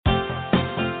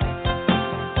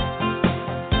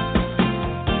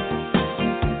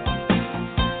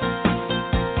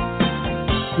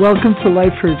Welcome to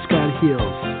Life Hurts, God Heals.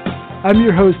 I'm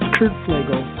your host, Kurt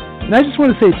Flegel, and I just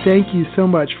want to say thank you so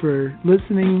much for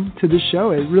listening to this show.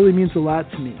 It really means a lot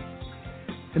to me.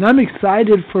 And I'm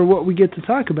excited for what we get to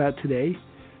talk about today.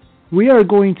 We are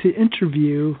going to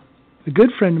interview a good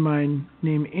friend of mine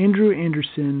named Andrew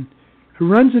Anderson,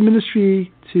 who runs a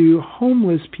ministry to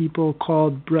homeless people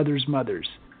called Brothers Mothers.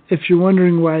 If you're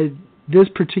wondering why this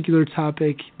particular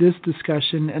topic, this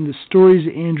discussion, and the stories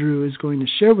Andrew is going to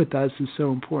share with us is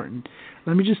so important,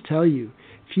 let me just tell you,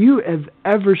 if you have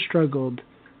ever struggled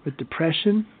with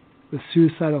depression, with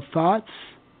suicidal thoughts,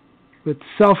 with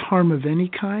self-harm of any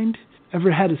kind,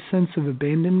 ever had a sense of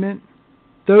abandonment,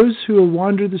 those who will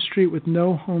wander the street with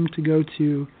no home to go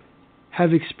to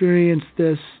have experienced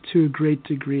this to a great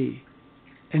degree.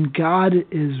 And God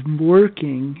is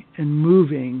working and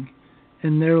moving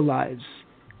in their lives.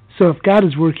 So if God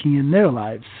is working in their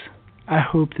lives, I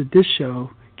hope that this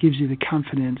show gives you the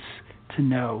confidence to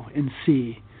know and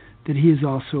see that He is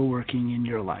also working in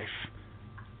your life.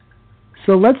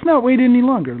 So let's not wait any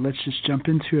longer. Let's just jump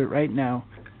into it right now.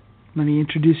 Let me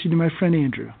introduce you to my friend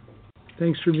Andrew.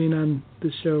 Thanks for being on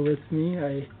the show with me.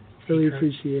 I really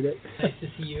appreciate it. Nice to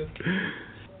see you.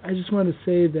 I just want to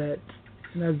say that,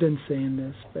 and I've been saying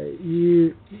this, but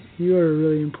you are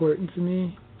really important to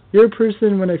me. You're a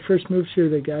person, when I first moved here,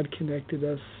 that God connected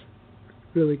us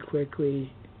really quickly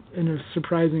in a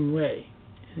surprising way.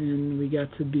 And we got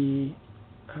to be,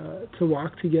 to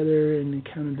walk together in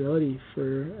accountability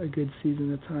for a good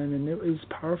season of time, and it was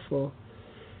powerful.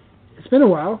 It's been a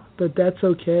while, but that's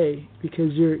okay,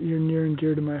 because you're near and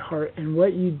dear to my heart. And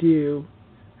what you do,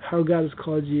 how God has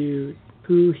called you,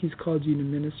 who He's called you to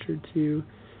minister to,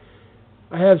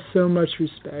 I have so much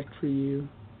respect for you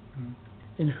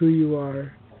and who you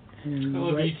are. And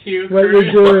what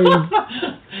you're doing.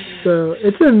 So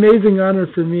it's an amazing honor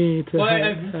for me to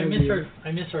have you.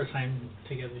 I miss our time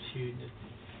together too,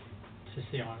 to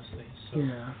say honestly. So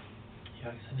yeah,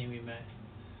 I think we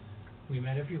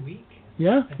met every week.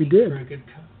 Yeah, we did. For a good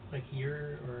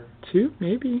year or 2,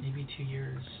 maybe 2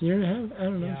 years. Year and a half. I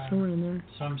don't know, somewhere in there.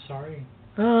 So I'm sorry.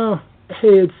 Oh,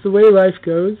 hey, it's the way life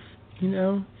goes,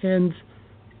 and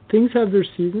things have their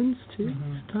seasons too,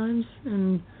 sometimes,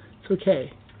 and it's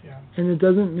okay. Yeah. And it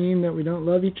doesn't mean that we don't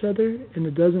love each other, and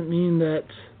it doesn't mean that,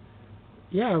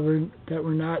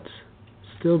 we're not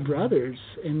still brothers.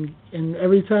 And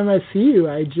every time I see you,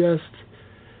 I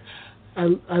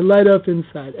light up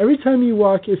inside. Every time you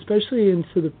walk, especially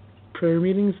into the prayer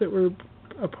meetings that we're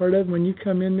a part of, when you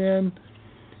come in, man,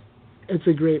 it's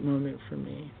a great moment for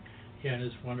me. Yeah, and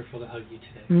it's wonderful to hug you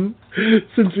today. Mm-hmm.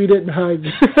 Since we didn't hug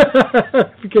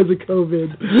because of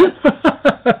COVID.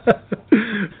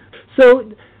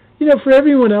 So, for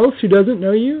everyone else who doesn't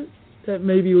know you, that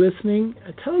may be listening,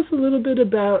 tell us a little bit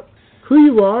about who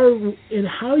you are and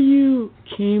how you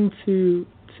came to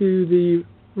the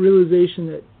realization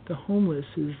that the homeless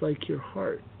is like your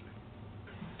heart.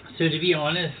 So to be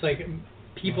honest,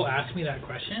 people ask me that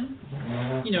question,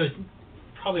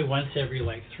 probably once every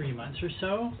 3 months or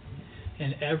so,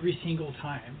 and every single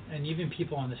time, and even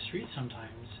people on the street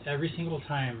sometimes, every single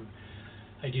time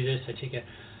I do this, I take it.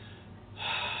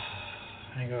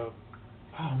 I go,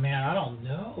 oh man, I don't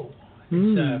know.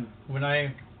 It's, when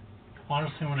I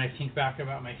think back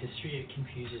about my history, it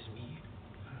confuses me,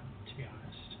 to be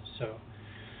honest. So,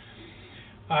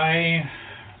 I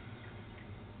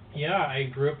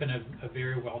grew up in a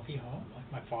very wealthy home.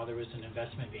 My father was an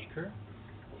investment banker,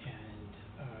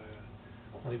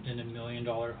 and lived in $1 million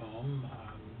home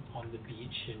on the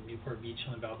beach in Newport Beach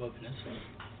on the Balboa Peninsula.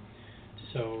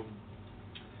 So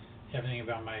everything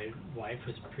about my life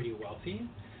was pretty wealthy,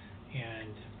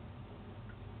 and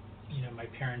my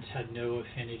parents had no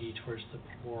affinity towards the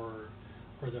poor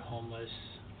or the homeless.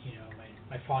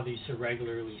 My father used to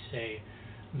regularly say,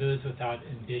 "Those without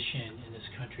ambition in this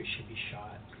country should be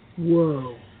shot."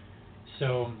 Whoa.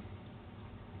 So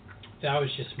that was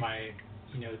just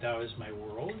that was my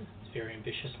world. It's very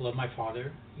ambitious. Love my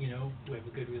father. We have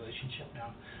a good relationship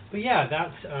now. But yeah,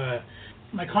 that's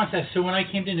my context. So when I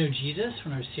came to know Jesus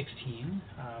when I was 16,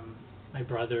 my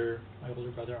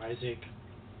older brother Isaac,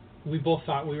 we both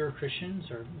thought we were Christians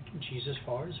or Jesus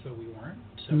followers, but we weren't.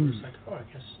 So it was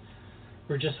I guess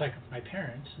we're just like my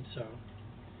parents, and so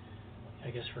I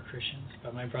guess we're Christians.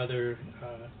 But my brother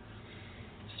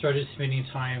started spending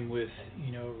time with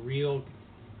real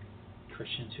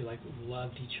Christians who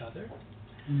loved each other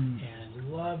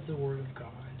and loved the Word of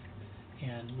God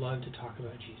and loved to talk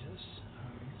about Jesus.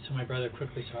 So my brother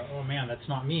quickly saw, oh man, that's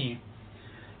not me.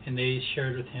 And they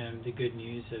shared with him the good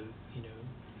news of,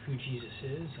 who Jesus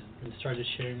is, and started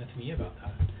sharing with me about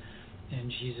that. And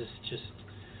Jesus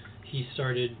he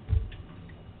started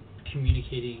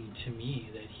communicating to me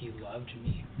that he loved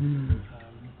me,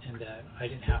 and that I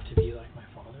didn't have to be like my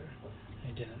father.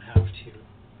 I didn't have to.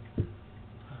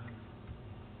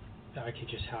 That I could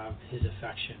just have his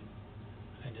affection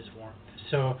and his warmth.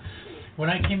 So when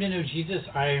I came to know Jesus,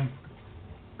 I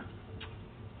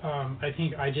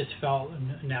think I just felt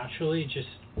naturally, just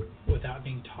without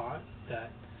being taught,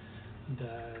 that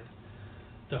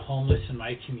the homeless in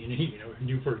my community,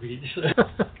 Newport Beach,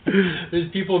 there's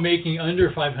people making under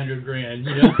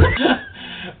 $500,000,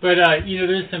 but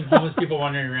there's some homeless people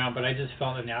wandering around. But I just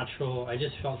felt a natural. I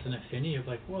just felt an affinity of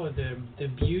like, whoa, the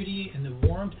beauty and the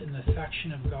warmth and the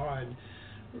affection of God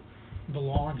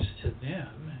belongs to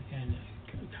them, and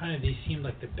kind of they seemed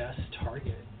like the best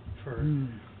target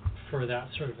for that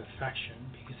sort of affection,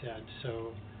 because they had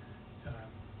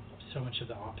so much of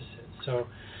the opposite. So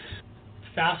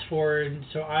fast forward,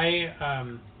 so I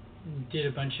did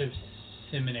a bunch of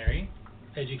seminary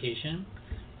education.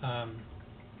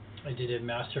 I did a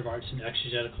Master of Arts in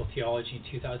Exegetical Theology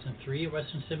in 2003 at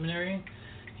Western Seminary,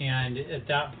 and at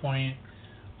that point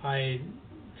I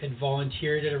had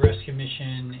volunteered at a rescue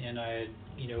mission, and I had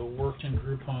worked in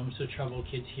group homes with troubled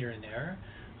kids here and there,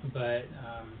 but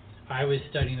I was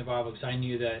studying the Bible because I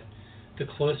knew that the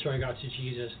closer I got to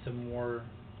Jesus, the more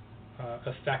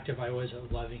effective I was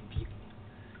at loving people.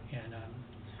 And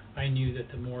I knew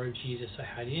that the more of Jesus I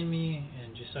had in me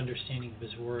and just understanding of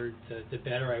his word, the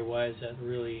better I was at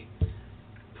really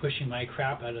pushing my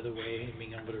crap out of the way and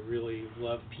being able to really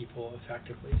love people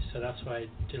effectively. So that's why I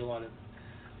did a lot of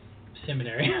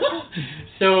seminary.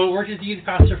 So worked as a youth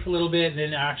pastor for a little bit, and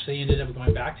then actually ended up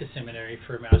going back to seminary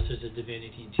for a Master's of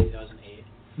Divinity in 2008.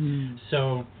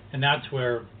 So, and that's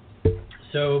where,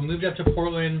 moved up to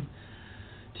Portland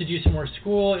to do some more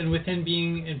school, and within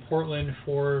being in Portland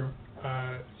for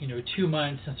 2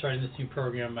 months and starting this new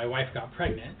program, my wife got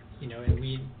pregnant, and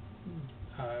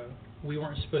we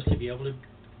weren't supposed to be able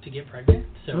to get pregnant,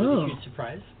 so it was a huge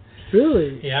surprise.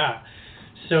 Really? Yeah.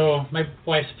 So my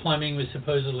wife's plumbing was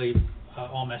supposedly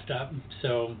all messed up,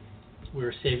 so we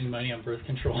were saving money on birth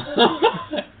control,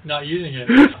 not using it.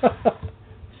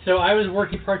 So I was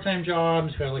working part-time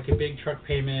jobs, we had like a big truck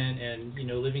payment, and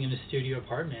living in a studio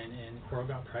apartment, and Coral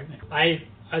got pregnant. I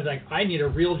was like, I need a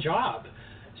real job.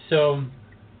 So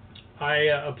I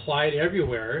applied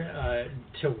everywhere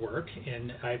to work,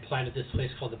 and I applied at this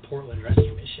place called the Portland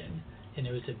Rescue Mission, and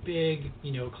it was a big,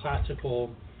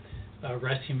 classical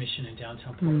rescue mission in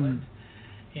downtown Portland.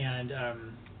 And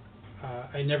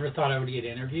I never thought I would get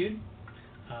interviewed,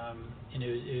 and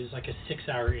it was like a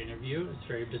 6-hour interview. It was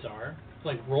very bizarre,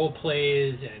 like role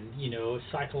plays and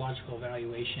psychological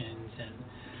evaluations,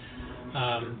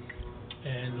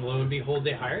 and lo and behold,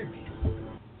 they hired me.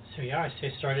 So yeah, I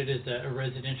started as a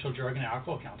residential drug and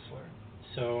alcohol counselor.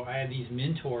 So I had these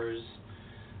mentors,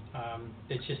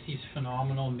 it's just these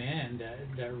phenomenal men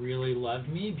that really loved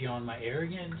me beyond my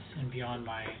arrogance and beyond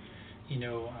my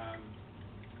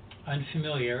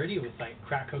unfamiliarity with like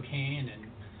crack cocaine and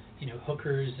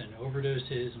hookers and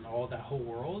overdoses and all that whole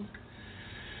world.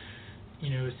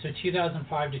 So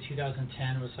 2005 to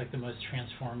 2010 was like the most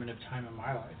transformative time of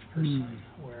my life personally,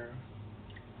 where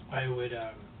I would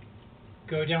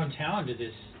go downtown to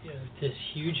this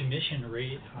huge mission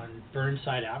right on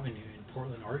Burnside Avenue in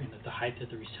Portland, Oregon, at the height of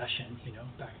the recession,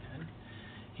 back then.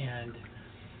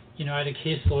 And I had a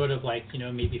caseload of like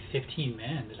maybe 15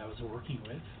 men that I was working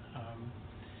with,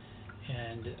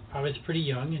 and I was pretty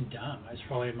young and dumb. I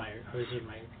was in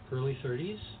my early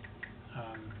 30s,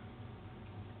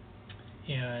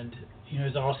 and it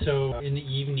was also in the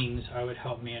evenings I would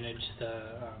help manage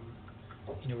the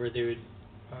where they would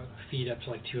feed up to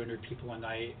like 200 people a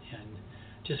night, and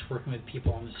just working with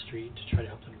people on the street to try to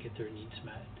help them get their needs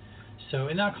met. So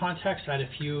in that context, I had a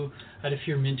few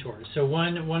mentors. So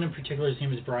one in particular, his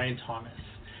name was Brian Thomas,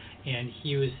 and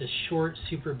he was this short,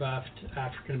 super buffed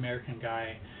African American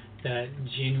guy that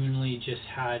genuinely just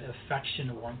had affection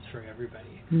and warmth for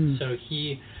everybody. So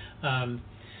he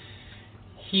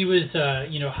was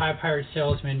high-powered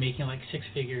salesman making like 6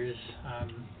 figures.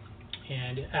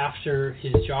 And after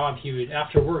his job,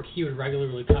 after work, he would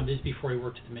regularly come. This is before he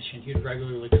worked at the mission. He would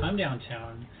regularly come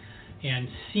downtown and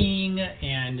sing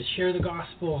and share the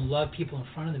gospel and love people in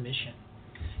front of the mission,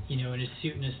 in his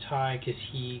suit and his tie, because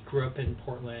he grew up in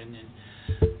Portland,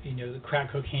 and the crack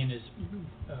cocaine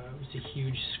was a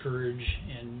huge scourge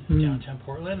in downtown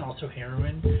Portland, also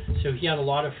heroin. So he had a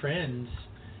lot of friends,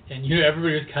 and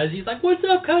everybody was cousins. He's like, "What's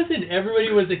up, cousin?"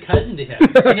 Everybody was a cousin to him.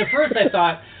 And at first I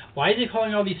thought, why is he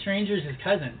calling all these strangers his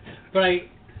cousin? But I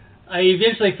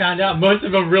eventually found out most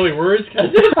of them really were his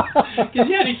cousins, because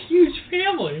he had a huge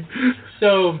family.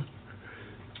 So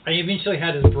I eventually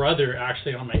had his brother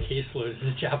actually on my caseload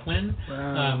as a chaplain.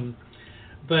 Wow.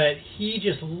 But he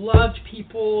just loved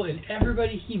people and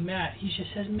everybody he met. He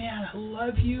just says, "Man, I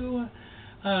love you.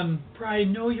 Bro, I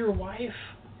know your wife.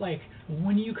 Like,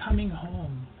 when are you coming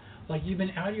home? Like, you've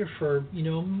been out here for,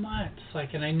 months.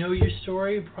 Like, and I know your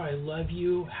story. Bro, I love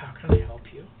you. How can I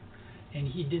help you?" And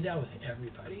he did that with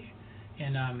everybody.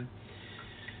 And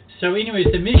so anyways,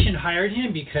 the mission hired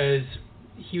him because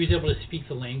he was able to speak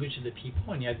the language of the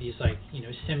people, and he had these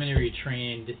seminary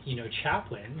trained,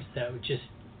 chaplains that would just,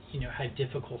 had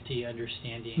difficulty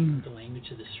understanding the language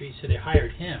of the street. So they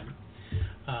hired him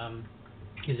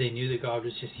because they knew that God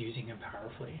was just using him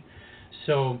powerfully.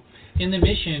 So in the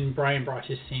mission, Brian brought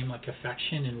his same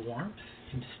affection and warmth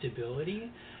and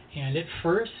stability. And at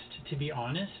first, to be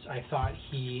honest, I thought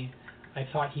he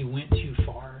went too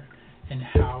far in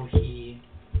how he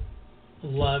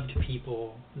loved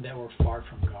people that were far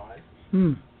from God.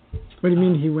 What do you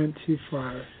mean he went too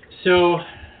far? So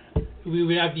we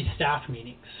would have these staff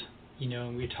meetings,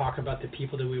 and we'd talk about the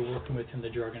people that we were working with in the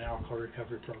drug and alcohol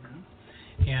recovery program.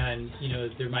 And,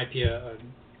 there might be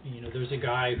there's a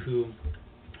guy who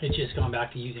had just gone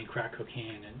back to using crack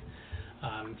cocaine,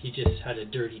 and he just had a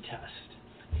dirty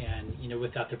test. And,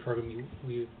 without the program,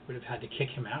 we would have had to kick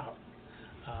him out.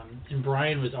 And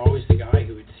Brian was always the guy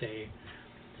who would say,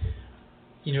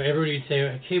 everybody would say,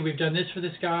 "Okay, we've done this for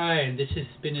this guy, and this has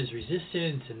been his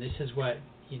resistance, and this is what,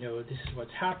 this is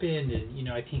what's happened, and,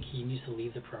 I think he needs to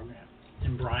leave the program."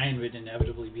 And Brian would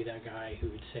inevitably be that guy who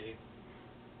would say,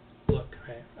 "Look,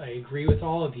 I agree with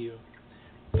all of you,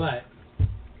 but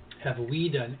have we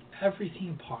done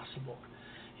everything possible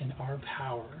in our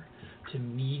power to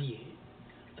mediate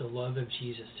the love of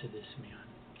Jesus to this man?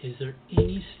 Is there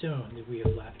any stone that we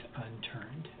have left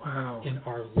unturned in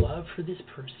our love for this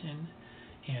person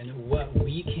and what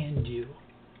we can do?"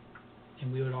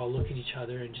 And we would all look at each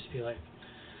other and just be like,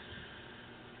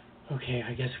 "Okay,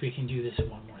 I guess we can do this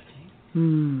one more thing."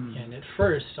 And at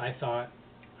first, I thought,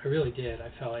 I really did. I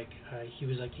felt like he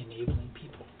was enabling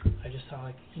people. I just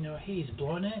thought hey, he's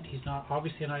blowing it. He's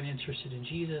obviously not interested in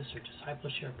Jesus or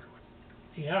discipleship.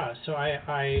 Yeah. So I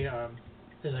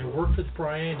as I worked with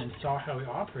Brian and saw how he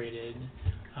operated,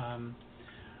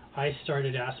 I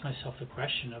started to ask myself the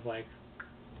question of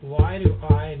why do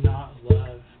I not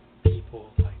love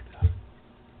people like that?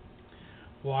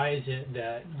 Why is it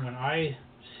that when I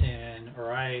sin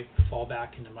or I fall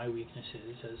back into my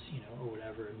weaknesses as, or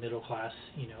whatever, a middle class,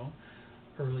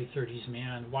 early 30s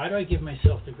man, why do I give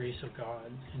myself the grace of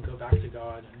God and go back to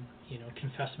God and,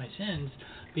 confess my sins?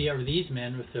 But yet these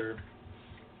men with their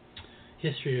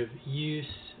history of use,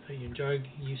 drug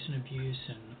use and abuse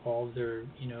and all of their,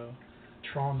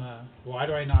 trauma, why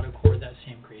do I not accord that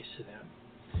same grace to them?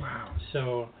 Wow.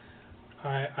 So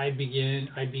I began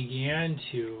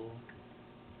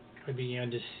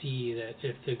to see that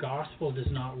if the gospel does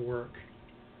not work,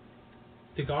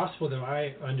 the gospel that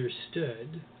I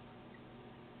understood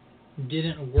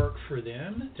didn't work for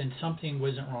them, then something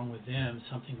wasn't wrong with them,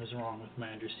 something was wrong with my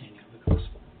understanding of the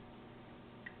gospel.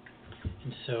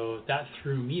 And so that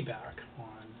threw me back on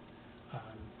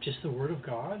just the Word of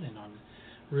God and on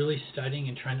really studying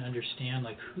and trying to understand,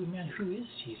 who is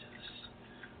Jesus?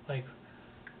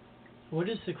 What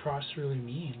does the cross really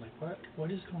mean?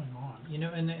 What is going on?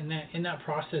 In that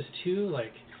process too,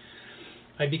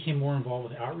 I became more involved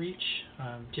with outreach,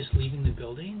 just leaving the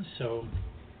building. So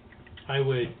I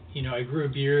would, I grew a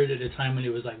beard at a time when it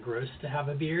was gross to have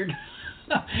a beard.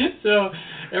 So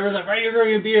everyone's like, "Why are you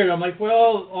growing a beard?" I'm like,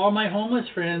 "Well, all my homeless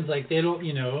friends, they don't,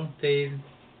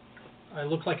 I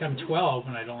look like I'm 12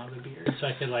 when I don't have a beard." So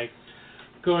I could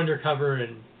go undercover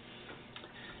and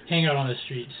hang out on the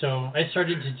street. So I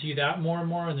started to do that more and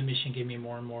more, and the mission gave me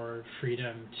more and more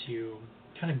freedom to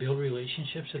kind of build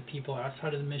relationships with people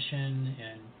outside of the mission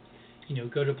and,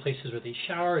 go to places where they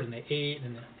showered and they ate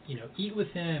and, eat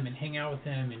with them and hang out with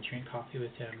them and drink coffee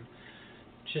with them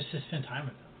just to spend time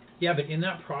with them. Yeah, but in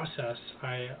that process,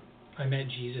 I met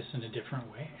Jesus in a different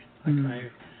way.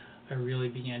 I really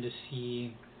began to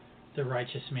see the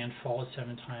righteous man fall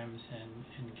 7 times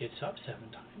and gets up 7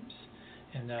 times.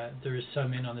 And there was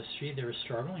some men on the street that were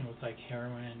struggling with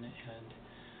heroin and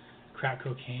crack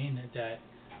cocaine that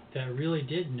really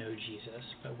did know Jesus,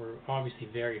 but were obviously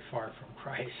very far from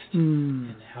Christ,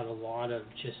 and had a lot of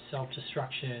just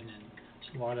self-destruction and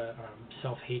just a lot of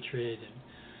self-hatred,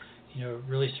 and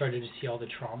really started to see all the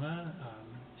trauma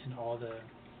and all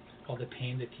the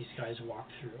pain that these guys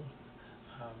walked through,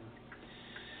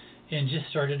 and just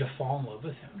started to fall in love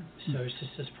with him. So it's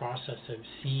just this process of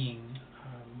seeing.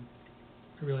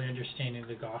 Really understanding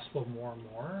the gospel more and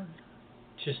more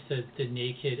just the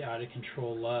naked, out of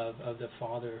control love of the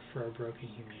Father for our broken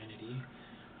humanity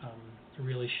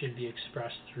really should be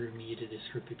expressed through me to this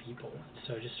group of people.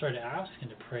 So I just started to ask and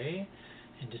to pray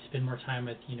and to spend more time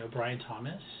with, Brian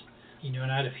Thomas,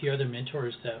 and I had a few other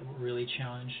mentors that really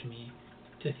challenged me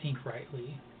to think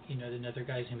rightly. Another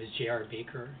guy's name is J.R.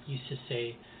 Baker. He used to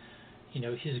say,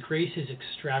 his grace is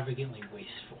extravagantly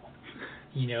wasteful.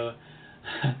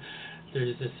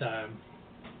 There's this,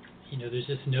 there's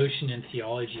this notion in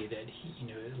theology that,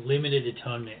 limited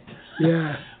atonement,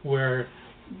 where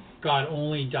God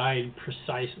only died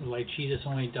like Jesus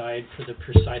only died for the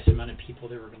precise amount of people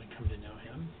that were going to come to know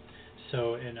him.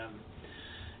 So, and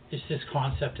it's this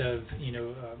concept of,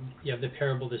 you have the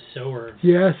parable of the sower.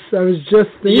 Yes, I was just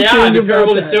thinking about the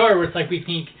parable of the sower, where it's like we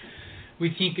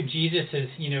think of Jesus as,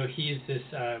 he's this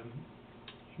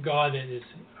God that is,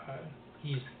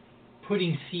 he's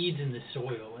putting seeds in the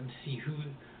soil and see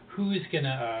who is going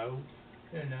to,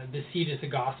 the seed is the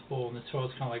gospel and the soil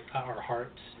is kind of like our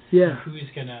hearts. Yeah.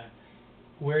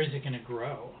 Where is it going to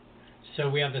grow? So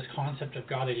we have this concept of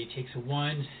God that he takes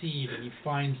one seed and he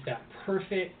finds that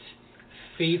perfect,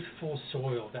 faithful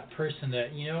soil, that person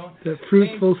that, that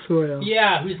fruitful soil.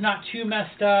 Yeah, who's not too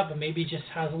messed up, but maybe just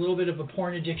has a little bit of a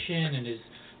porn addiction and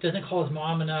doesn't call his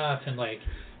mom enough and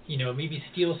maybe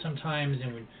steals sometimes,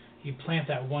 and when you plant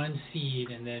that one seed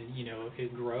and then,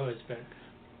 it grows.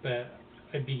 But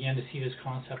I began to see this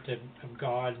concept of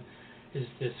God is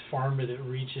this farmer that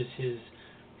reaches his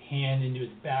hand into his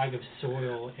bag of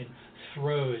soil and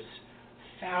throws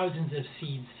thousands of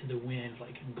seeds to the wind,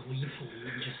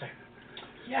 gleefully, and just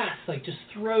just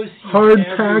throws seeds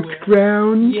hard-packed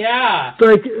ground. Yeah.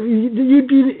 You'd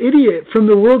be an idiot from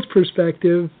the world's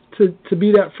perspective to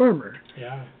be that farmer.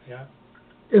 Yeah.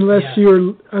 Unless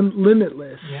you're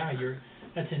limitless. Yeah,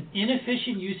 that's an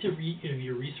inefficient use of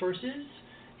your resources.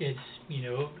 It's,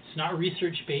 it's not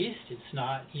research-based. It's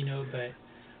not, but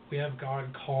we have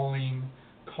God calling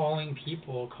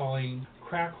people, calling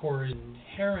crack whores and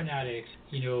heroin addicts,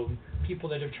 people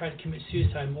that have tried to commit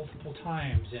suicide multiple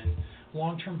times, and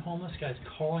long-term homeless guys,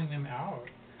 calling them out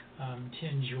to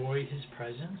enjoy his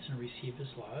presence and receive his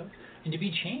love and to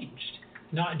be changed.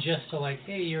 Not just to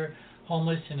hey, you're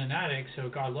homeless and an addict, so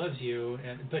God loves you,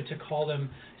 but to call them,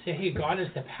 say, hey, God has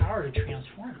the power to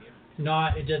transform you.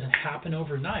 Not, it doesn't happen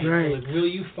overnight. Right. Will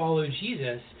you follow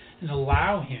Jesus and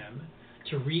allow him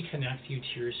to reconnect you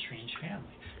to your estranged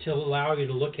family, to allow you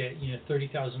to look at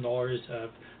 $30,000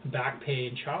 of back pay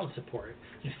and child support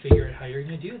and figure out how you're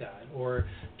going to do that, or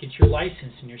get your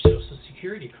license and your Social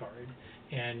Security card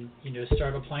and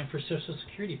start applying for Social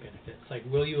Security benefits.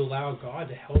 Will you allow God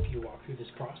to help you walk through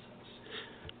this process?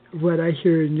 What I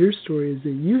hear in your story is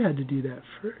that you had to do that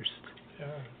first. Yeah.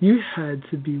 You had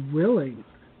to be willing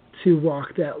to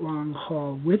walk that long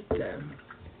haul with them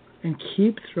and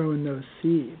keep throwing those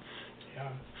seeds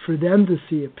for them to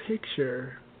see a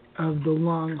picture of the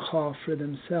long haul for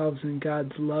themselves and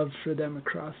God's love for them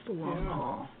across the long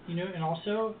haul. And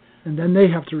also... And then they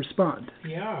have to respond.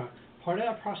 Yeah. Part of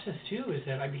that process, too, is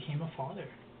that I became a father.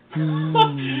 Mm.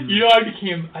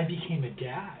 I became a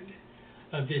dad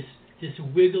of this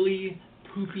wiggly,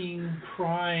 pooping,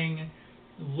 crying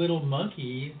little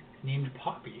monkey named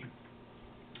Poppy.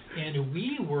 And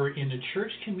we were in a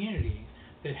church community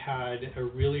that had a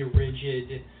really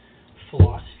rigid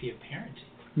philosophy of parenting.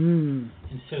 Mm.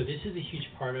 And so this is a huge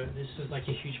part of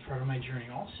my journey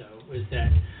also, was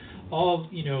that all,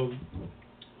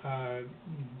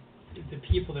 the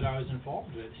people that I was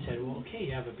involved with said, well, okay,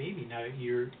 you have a baby. Now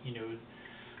you're,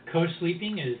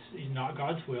 co-sleeping is not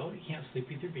God's will. You can't sleep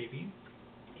with your baby.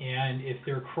 And if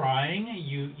they're crying,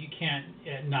 you can't,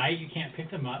 at night, you can't pick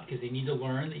them up because they need to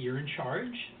learn that you're in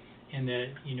charge and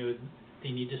that,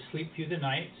 they need to sleep through the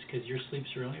nights because your sleep's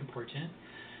really important.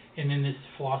 And then this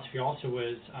philosophy also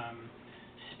was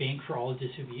spank for all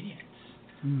disobedience.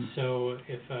 Mm. So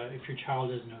if your child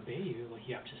doesn't obey you,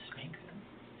 you have to spank them.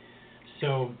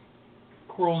 So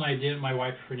Coral and I did, my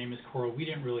wife, her name is Coral, we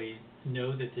didn't really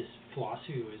know that this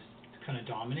philosophy was kind of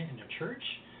dominant in the church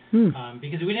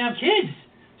because we didn't have kids.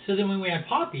 So then when we had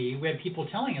Poppy, we had people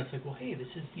telling us, well, hey, this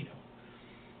is,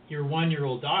 your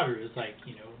 1-year-old daughter is,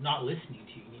 not listening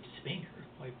to you. You need to spank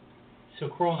her. So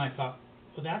Coral and I thought,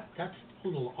 well, that's a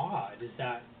little odd. Is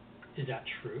that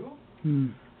true?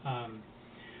 Mm.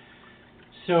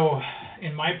 So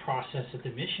in my process at the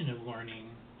mission of learning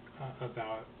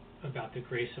about the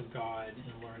grace of God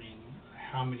and learning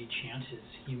how many chances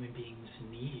human beings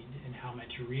need and how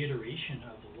much reiteration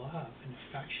of love and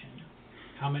affection,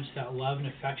 how much that love and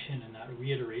affection and that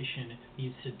reiteration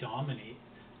needs to dominate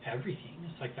everything.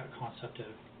 It's like that concept of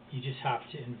you just have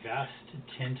to invest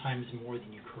 10 times more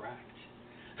than you correct.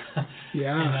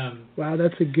 Yeah. And, wow,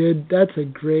 that's a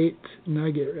great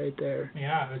nugget right there.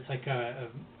 yeah, it's like a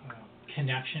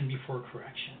connection before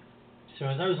correction. So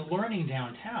as I was learning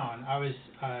downtown, I was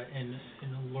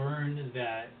and learned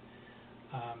that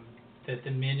that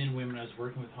the men and women I was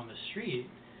working with on the street,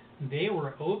 they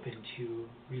were open to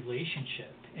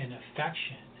relationship and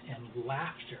affection and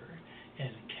laughter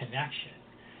and connection.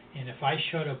 And if I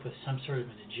showed up with some sort of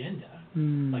an agenda,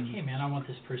 like, hey man, I want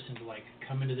this person to like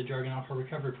come into the drug and alcohol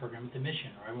recovery program at the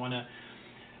mission, or I want to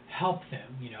help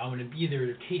them, I want to be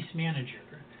their case manager.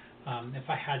 If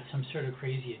I had some sort of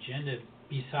crazy agenda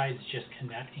besides just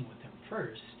connecting with them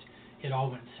first, it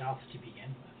all went south to begin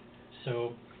with.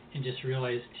 So, and just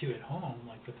realized too at home,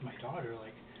 like with my daughter,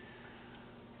 like,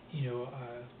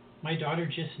 my daughter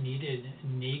just needed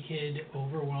naked,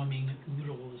 overwhelming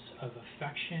oodles of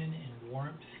affection and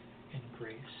warmth and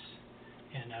grace.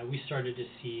 And we started to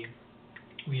see,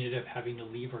 we ended up having to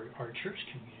leave our church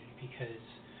community because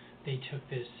they took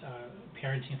this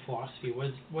parenting philosophy,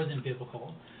 wasn't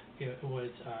biblical. It was,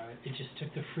 it just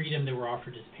took the freedom that were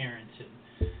offered as parents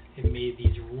and it made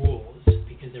these rules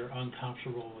because they were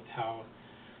uncomfortable with how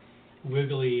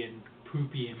wiggly and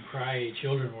poopy and cry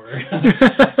children were.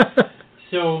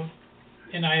 So,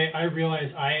 and I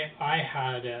realized I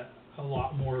had a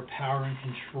lot more power and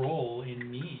control in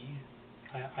me.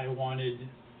 I wanted,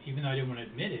 even though I didn't want to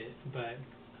admit it, but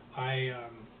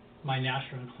my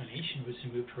natural inclination was to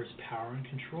move towards power and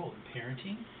control in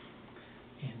parenting,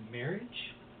 in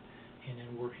marriage, and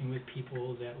in working with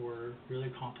people that were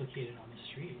really complicated on the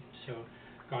street. So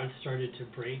God started to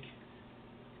break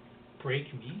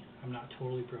me. I'm not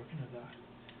totally broken of that,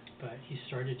 but He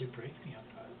started to break me of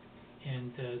that.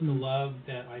 And the love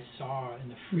that I saw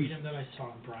and the freedom that I saw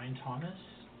in Brian Thomas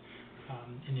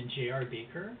and in J.R.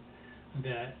 Baker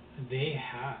that they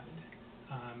had,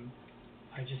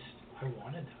 I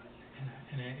wanted that.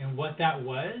 And what that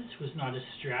was not a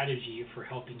strategy for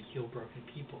helping heal broken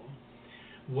people.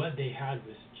 What they had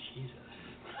was Jesus.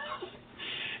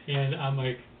 And I'm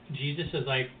like, Jesus is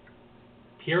like,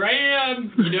 here I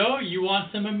am, you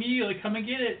want some of me, like come and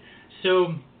get it.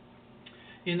 So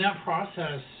in that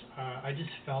process, I just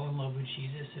fell in love with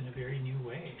Jesus in a very new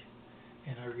way.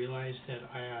 And I realized that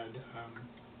I had,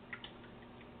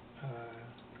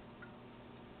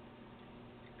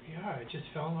 I just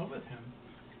fell in love with Him.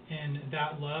 And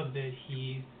that love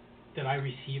that I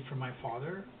received from my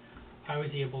Father, I was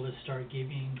able to start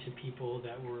giving to people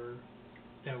that were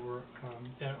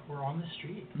on the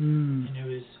street. And it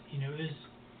was,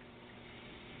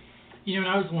 and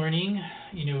I was learning,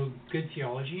 good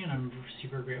theology, and I'm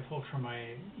super grateful for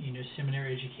my,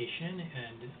 seminary education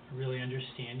and really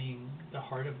understanding the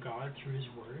heart of God through His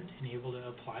Word and able to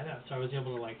apply that. So I was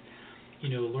able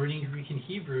to learning Greek and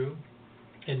Hebrew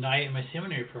at night in my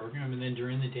seminary program, and then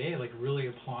during the day, like really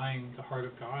applying the heart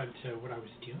of God to what I was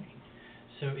doing.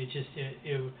 So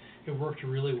it worked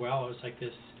really well. It was like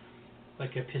this,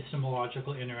 like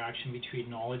epistemological interaction between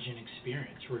knowledge and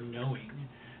experience, where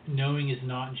knowing is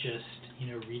not just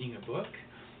reading a book,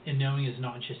 and knowing is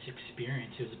not just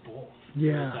experience. It was both.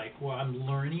 Yeah. It was like, well, I'm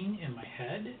learning in my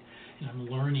head, and I'm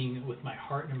learning with my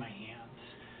heart and my hands.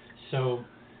 So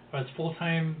I was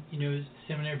full-time,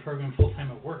 seminary program, full-time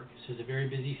at work. So it was a very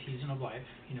busy season of life.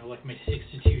 Like my 6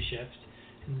 to 2 shift,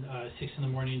 and 6 in the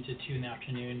morning to 2 in the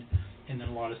afternoon, and then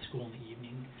a lot of school in the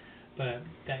evening. But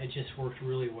that it just worked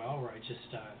really well, where I just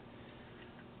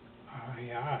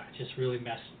just really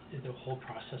messed, the whole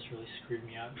process really screwed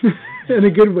me up. In a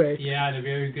good way. Yeah, in a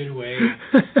very good way.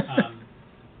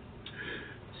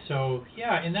 So,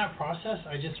 in that process,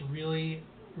 I just really,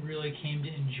 really came to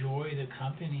enjoy the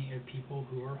company of people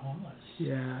who are homeless.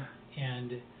 Yeah.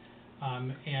 And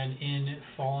in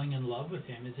falling in love with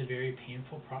Him is a very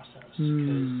painful process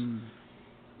because,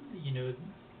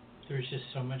 there's just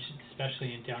so much,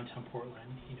 especially in downtown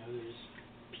Portland, there's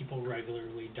people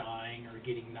regularly dying or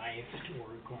getting knifed or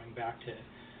going back to,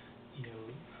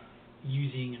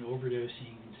 using and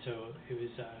overdosing. So it was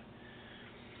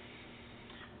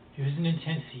an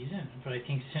intense season. But I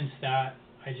think since that,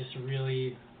 I just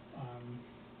really,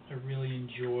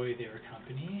 enjoy their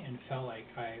company and felt like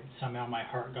somehow my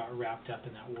heart got wrapped up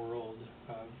in that world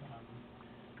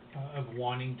of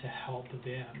wanting to help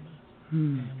them.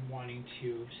 And wanting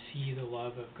to see the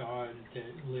love of God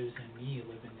that lives in me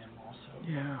live in them also.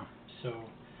 Yeah. So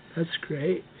that's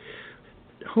great.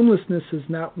 Homelessness is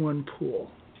not one pool.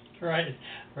 Right.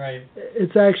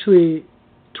 It's actually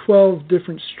 12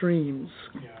 different streams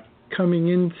coming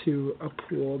into a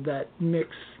pool that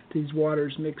these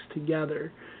waters mix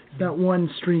together. It's not one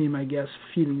stream, I guess,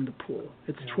 feeding the pool.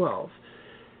 It's 12.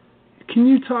 Can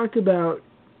you talk about,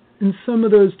 in some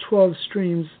of those 12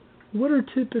 streams, what are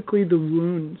typically the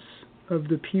wounds of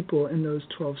the people in those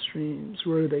 12 streams?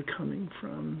 Where are they coming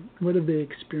from? What have they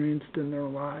experienced in their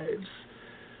lives?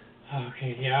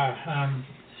 Okay, yeah.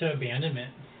 So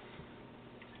abandonment,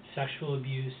 sexual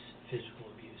abuse, physical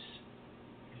abuse.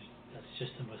 That's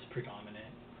just the most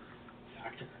predominant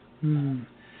factor.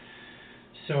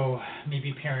 So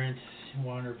maybe parents,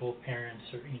 one or both parents,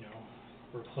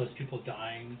 or close people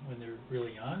dying when they're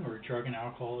really young, or drug and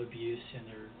alcohol abuse in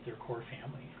their core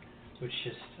family, which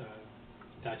just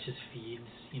that just feeds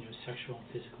sexual and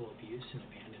physical abuse and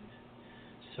abandonment.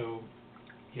 So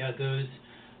yeah,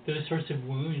 those sorts of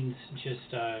wounds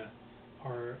just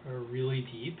are really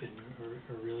deep and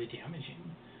are really damaging.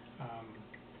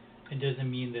 It doesn't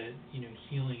mean that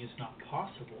healing is not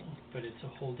possible, but it's a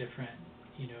whole different.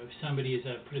 If somebody is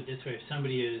put it this way, if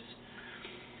somebody is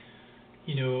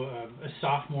a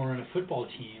sophomore on a football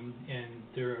team and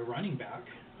they're a running back,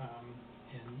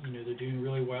 and they're doing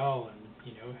really well and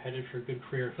headed for a good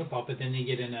career in football, but then they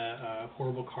get in a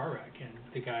horrible car wreck and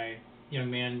the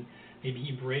young man, maybe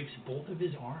he breaks both of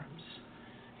his arms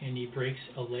and he breaks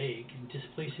a leg and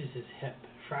displaces his hip,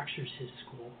 fractures his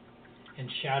skull, and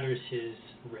shatters his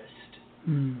wrist.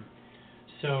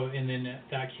 So, and then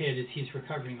that kid, as he's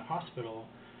recovering in the hospital,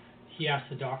 he asks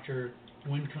the doctor,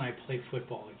 when can I play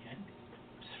football again?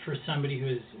 For somebody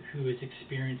who has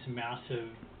experienced massive,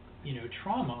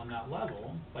 trauma on that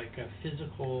level, like a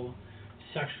physical,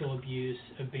 sexual abuse,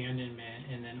 abandonment,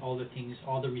 and then all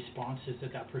the responses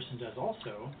that person does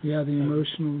also. Yeah, the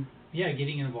emotional. Yeah,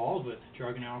 getting involved with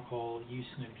drug and alcohol use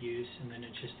and abuse, and then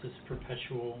it's just this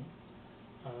perpetual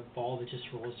ball that just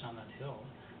rolls down that hill.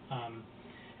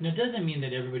 And it doesn't mean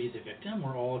that everybody's a victim.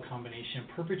 We're all a combination of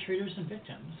perpetrators and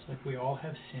victims. Like, we all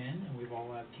have sin, and we've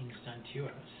all had things done to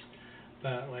us.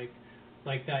 But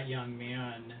like that young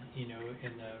man,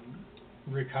 in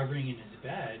the recovering in his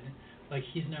bed, like,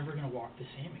 he's never going to walk the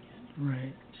same again.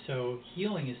 Right. So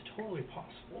healing is totally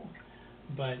possible,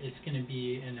 but it's going to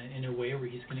be in a way where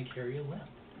he's going to carry a limp.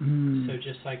 So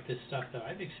just like the stuff that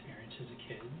I've experienced as a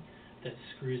kid that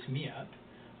screws me up,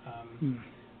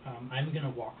 I'm going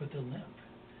to walk with a limp.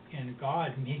 And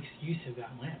God makes use of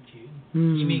that lamp, dude.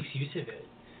 He makes use of it.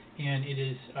 And it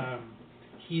is,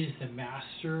 he is the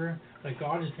master, like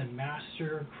God is the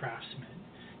master craftsman.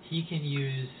 He can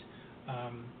use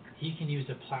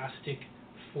a plastic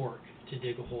fork to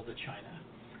dig a hole to china.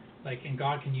 And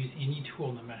God can use any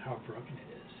tool no matter how broken it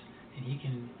is. And he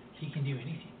can do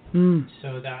anything.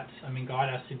 So that's, God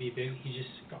has to be big.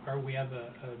 We have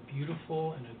a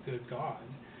beautiful and a good God.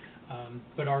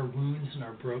 But our wounds and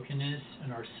our brokenness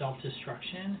and our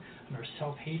self-destruction and our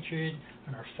self-hatred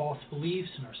and our false beliefs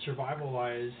and our survival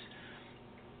lies,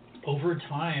 over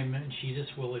time, Jesus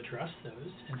will address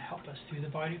those and help us through the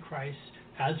body of Christ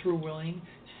as we're willing,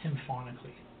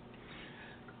 symphonically.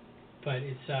 But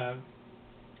it's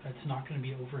not going to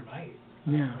be overnight,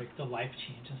 like the life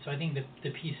change. And so I think that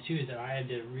the piece too is that I had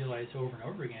to realize over and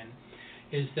over again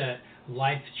is that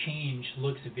life change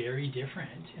looks very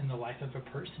different in the life of a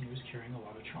person who's carrying a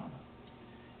lot of trauma.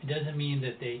 It doesn't mean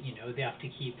that they have to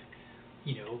keep,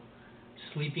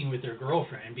 sleeping with their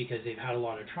girlfriend because they've had a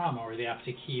lot of trauma, or they have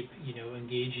to keep,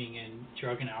 engaging in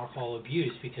drug and alcohol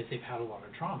abuse because they've had a lot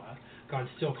of trauma. God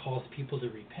still calls people to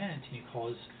repent, and He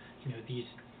calls, these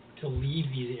to leave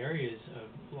these areas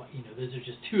of, those are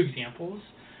just two examples.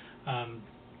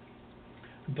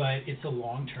 But it's a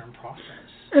long-term process.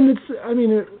 And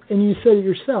and you said it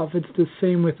yourself, it's the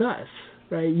same with us,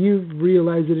 right? You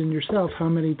realize it in yourself. How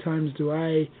many times do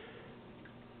I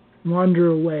wander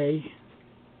away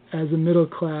as a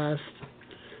middle-class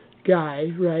guy,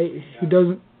 right, who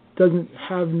doesn't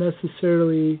have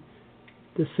necessarily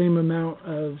the same amount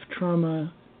of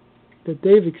trauma that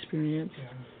they've experienced,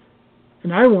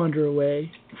 and I wander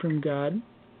away from God,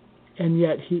 and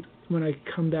yet when I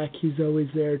come back, He's always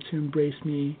there to embrace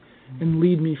me and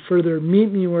lead me further,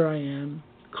 meet me where I am,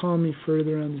 call me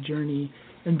further on the journey,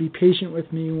 and be patient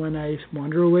with me when I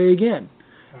wander away again.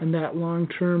 And that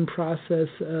long-term process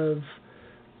of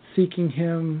seeking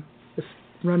Him,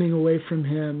 running away from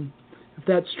Him, if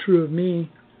that's true of me,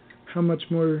 how much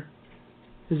more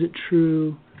is it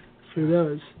true for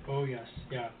those? Oh, yes,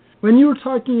 yeah. When you were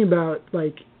talking about,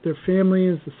 their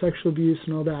families, the sexual abuse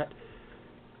and all that,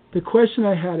 the question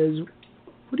I had is,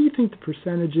 what do you think the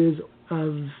percentage is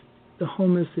of the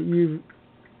homeless that you've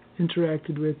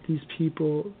interacted with, these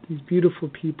people, these beautiful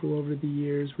people over the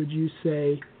years, would you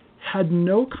say had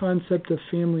no concept of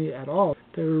family at all?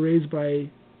 They were raised by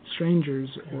strangers,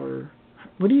 or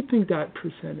what do you think that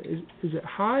percentage is? Is it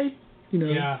high?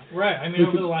 Yeah, right.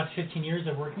 Over the last 15 years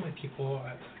of working with people,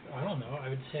 I don't know, I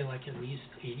would say like at least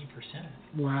 80%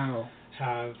 Wow.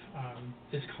 have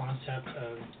this concept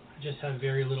of, just have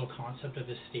very little concept of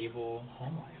a stable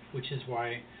home life, which is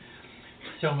why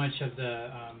so much of the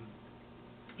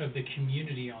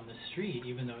community on the street,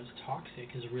 even though it's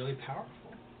toxic, is really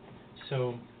powerful.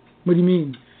 So What do you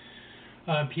mean?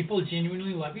 people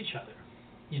genuinely love each other.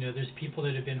 There's people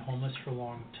that have been homeless for a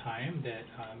long time that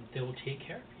they will take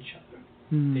care of each other.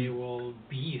 They will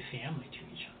be family to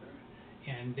each other,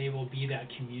 and they will be that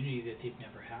community that they've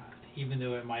never had, even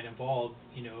though it might involve,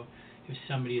 if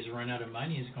somebody has run out of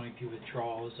money, is going through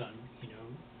withdrawals on,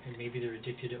 and maybe they're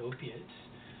addicted to opiates,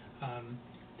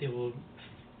 they will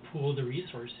pool the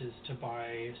resources to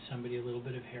buy somebody a little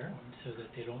bit of heroin so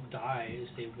that they don't die as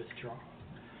they withdraw.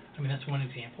 I mean, that's one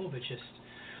example, but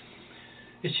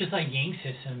it's just like gang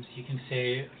systems. You can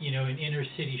say, in inner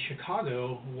city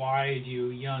Chicago, why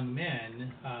do young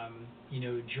men,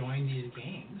 join these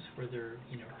gangs where they're,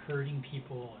 hurting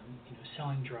people and,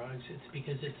 selling drugs? It's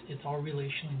because it's all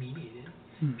relationally mediated.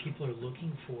 People are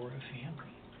looking for a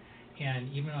family.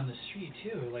 And even on the street,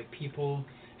 too, like people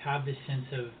have this sense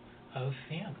of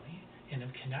family and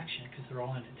of connection because they're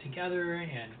all in it together,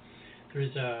 and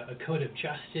there's a code of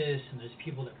justice, and there's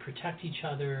people that protect each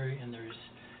other, and there's,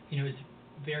 it's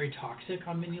very toxic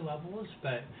on many levels,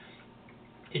 but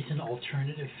it's an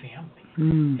alternative family.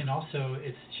 And also,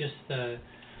 it's just the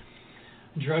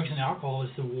drugs and alcohol is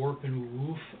the warp and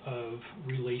woof of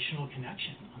relational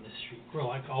connection on the street. Where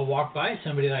like I'll walk by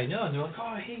somebody that I know, and they're like,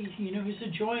 "Oh, hey, here's a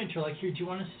joint," or like, "Here, do you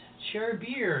want to share a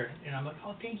beer?" And I'm like,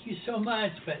 "Oh, thank you so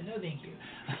much, but no, thank you."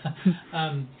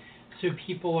 So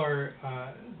people are,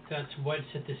 that's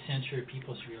what's at the center of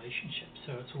people's relationships.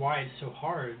 So it's why it's so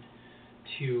hard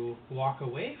to walk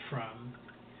away from,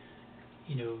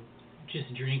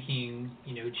 just drinking,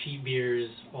 cheap beers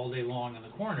all day long on the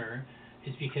corner,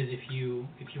 is because if you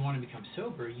want to become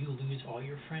sober, you lose all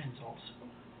your friends also.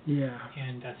 Yeah.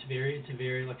 And it's a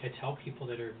very, like I tell people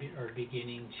that are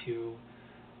beginning to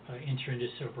enter into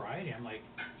sobriety, I'm like,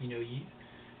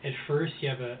 at first you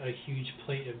have a huge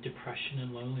plate of depression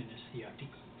and loneliness that you have to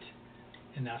eat.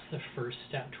 And that's the first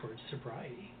step towards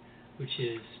sobriety, which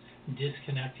is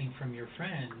disconnecting from your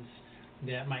friends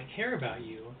that might care about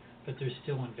you, but they're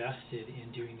still invested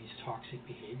in doing these toxic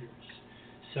behaviors.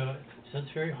 So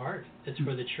it's very hard. That's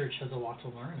where the church has a lot to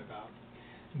learn about,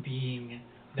 being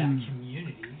that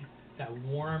community, that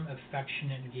warm,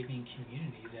 affectionate, giving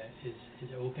community that is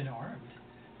open-armed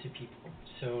to people.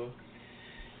 So,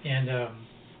 and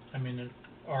I mean,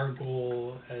 our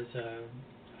goal as a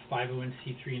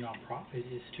 501c3 nonprofit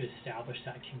is to establish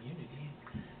that community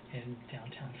in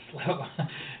downtown SLO.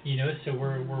 So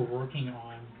we're working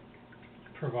on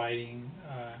providing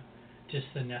just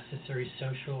the necessary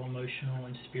social, emotional,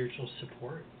 and spiritual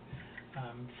support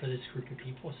for this group of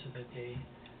people, so that they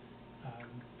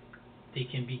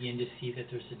can begin to see that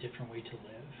there's a different way to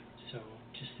live. So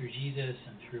just through Jesus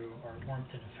and through our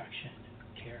warmth and affection and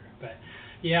care. But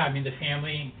yeah, I mean, the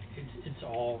family, it's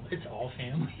all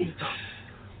family.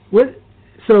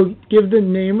 So give the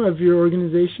name of your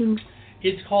organization.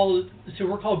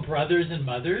 We're called Brothers and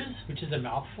Mothers, which is a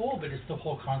mouthful, but it's the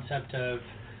whole concept of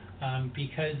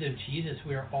because of Jesus,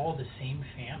 we are all the same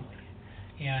family.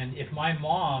 And if my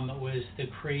mom was the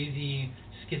crazy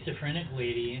schizophrenic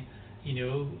lady,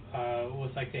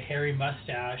 with like the hairy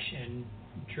mustache and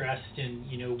dressed in,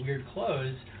 weird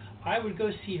clothes, I would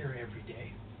go see her every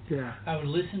day. Yeah. I would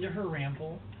listen to her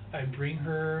ramble. I'd bring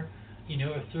her,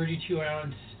 a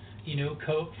 32-ounce,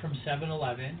 Coke from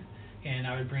 7-Eleven, and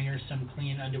I would bring her some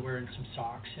clean underwear and some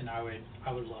socks, and I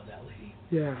would love that lady.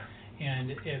 Yeah.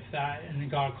 And and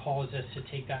God calls us to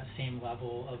take that same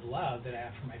level of love that I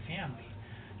have for my family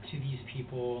to these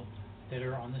people that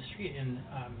are on the street. And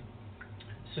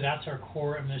so that's our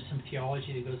core, and there's some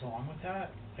theology that goes along with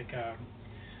that, like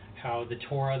how the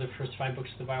Torah, the first 5 books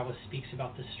of the Bible, speaks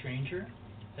about the stranger.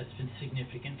 That's been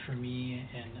significant for me,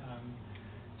 and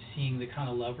seeing the kind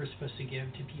of love we're supposed to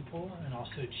give to people, and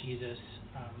also Jesus,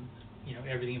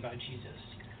 everything about Jesus.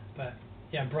 But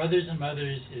yeah, Brothers and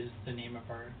Mothers is the name of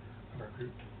our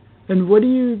group. And what do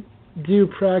you do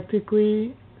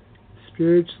practically,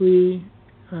 spiritually,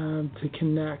 to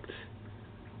connect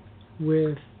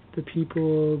with the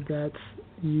people that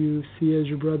you see as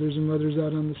your brothers and mothers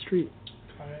out on the street?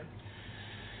 Got it.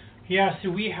 Yeah, so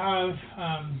we have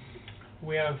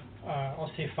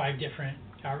I'll say 5 different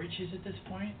outreaches at this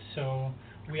point. So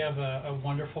we have a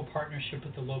wonderful partnership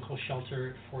with the local shelter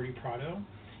at 40 Prado,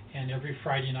 and every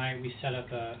Friday night we set up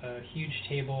a huge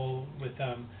table with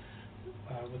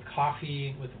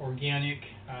coffee, with organic,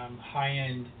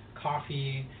 high-end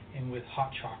coffee, and with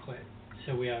hot chocolate.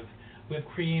 So we have whipped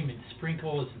cream and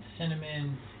sprinkles and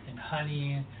cinnamon and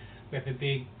honey. We have a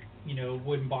big,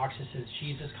 wooden box that says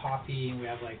Jesus Coffee, and we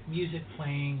have like music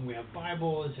playing. We have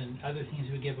Bibles and other things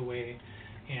we give away.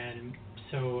 And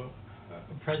so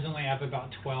presently I have about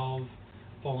 12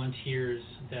 volunteers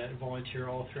that volunteer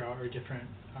all throughout our different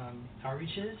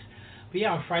outreaches. But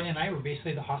yeah, on Friday night we're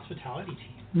basically the hospitality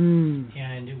team,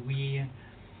 and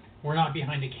we're not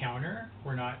behind a counter.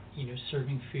 We're not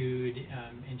serving food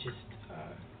and just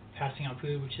passing out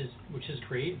food, which is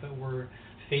great. But we're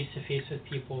face to face with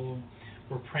people.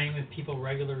 We're praying with people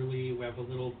regularly. We have a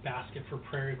little basket for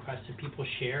prayer requests that people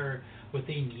share what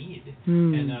they need.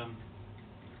 And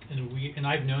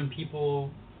I've known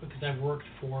people because I've worked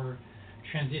for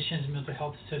Transitions Mental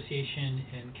Health Association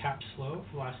and CAPSLO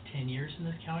for the last 10 years in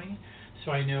this county.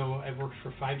 So I know I've worked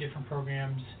for 5 different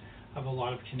programs. I have a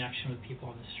lot of connection with people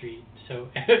on the street. So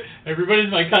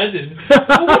everybody's my cousin.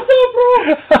 Oh, what's up,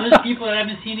 bro? And there's people that I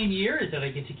haven't seen in years that I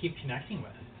get to keep connecting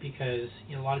with because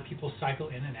a lot of people cycle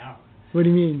in and out. What do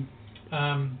you mean?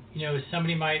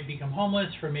 Somebody might become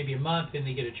homeless for maybe a month, then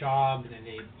they get a job, and then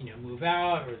they move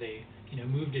out, or they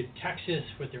move to Texas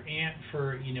with their aunt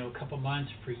for a couple months,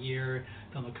 for a year,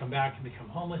 then they'll come back and become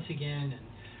homeless again.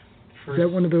 And is that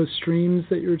one of those streams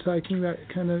that you were talking about,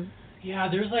 kind of? Yeah,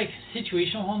 there's like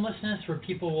situational homelessness where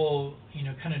people will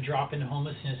kind of drop into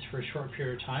homelessness for a short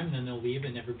period of time, and then they'll leave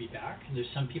and never be back. And there's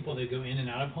some people that go in and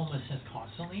out of homelessness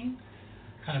constantly,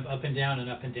 kind of up and down and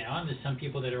up and down. There's some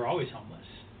people that are always homeless.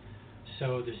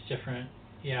 So there's different,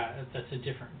 that's a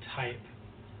different type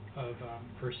of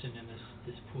person in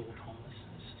this pool of homelessness.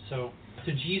 So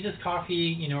Jesus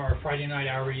Coffee, our Friday night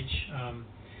outreach,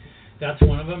 that's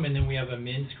one of them. And then we have a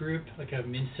men's group, like a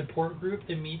men's support group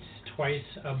that meets twice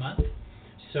a month.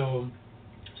 So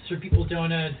serve people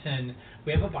donuts, and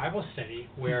we have a Bible study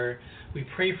where we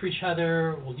pray for each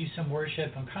other. We'll do some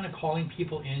worship. I'm kind of calling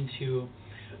people into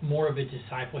more of a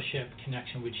discipleship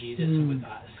connection with Jesus and with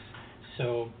us.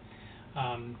 So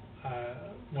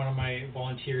one of my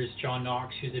volunteers, John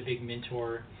Knox, who's a big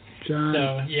mentor. John.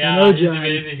 So yeah, I know he's John.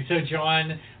 amazing. So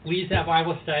John leads that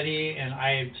Bible study, and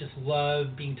I just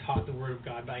love being taught the Word of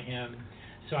God by him.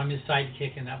 So I'm his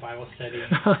sidekick in that Bible study.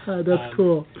 That's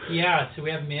cool. Yeah, so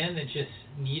we have men that just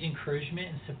need encouragement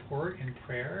and support and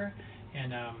prayer,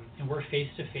 and we're face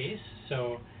to face.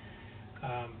 So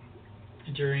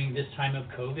during this time of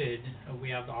COVID, we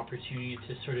have the opportunity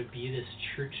to sort of be this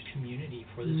church community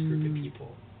for this group of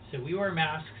people. So we wear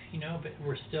masks, but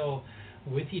we're still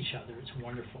with each other. It's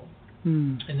wonderful.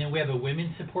 And then we have a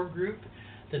women's support group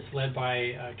that's led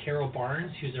by Carol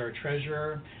Barnes, who's our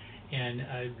treasurer, and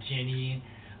Jenny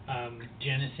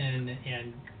Jennison,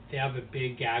 and they have a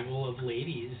big gaggle of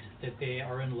ladies that they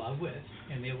are in love with,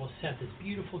 and they will set this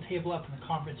beautiful table up in the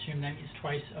conference room that meets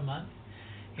twice a month,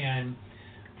 and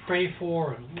pray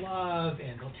for and love,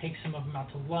 and they'll take some of them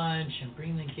out to lunch and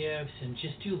bring them gifts and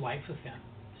just do life with them.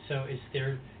 So it's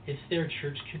their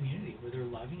church community where they're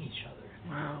loving each other.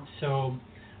 Wow. So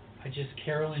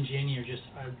Carol and Jenny are just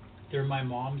they're my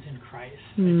moms in Christ.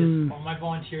 All my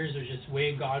volunteers are just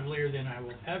way godlier than I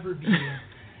will ever be,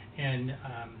 and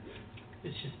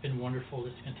it's just been wonderful to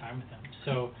spend time with them.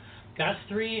 So that's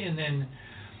 3, and then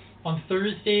on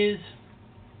Thursdays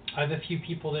I have a few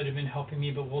people that have been helping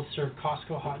me, but we'll serve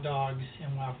Costco hot dogs,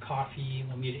 and we'll have coffee.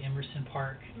 We'll meet at Emerson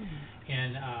Park,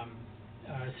 and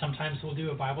sometimes we'll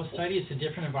do a Bible study. It's a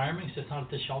different environment because it's not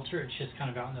at the shelter. It's just kind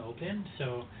of out in the open.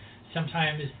 So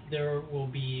sometimes there will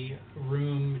be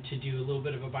room to do a little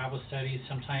bit of a Bible study.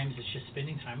 Sometimes it's just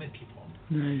spending time with people.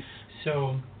 Nice.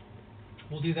 So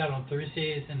we'll do that on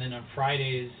Thursdays, and then on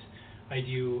Fridays I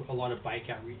do a lot of bike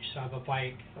outreach. So I have a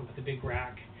bike with a big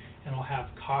rack, and I'll have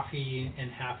coffee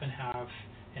and half, and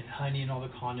honey and all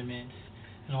the condiments,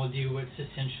 and I'll do what's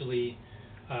essentially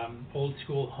old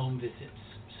school home visits.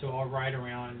 So I'll ride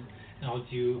around and I'll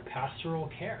do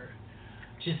pastoral care.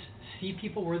 Just see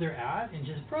people where they're at, and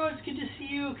just, bro, it's good to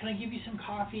see you. Can I give you some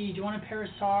coffee? Do you want a pair of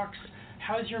socks?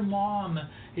 How's your mom?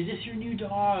 Is this your new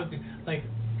dog? Like,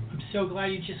 I'm so glad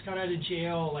you just got out of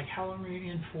jail. Like, how long were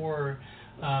you in for?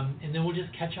 And then we'll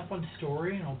just catch up on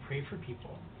story, and I'll pray for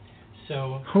people.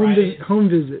 So home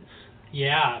visits.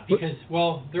 Yeah, because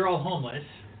they're all homeless.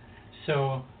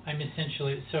 So I'm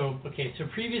essentially so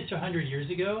previous to 100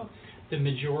 years ago, the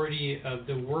majority of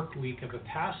the work week of a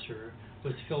pastor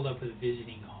was filled up with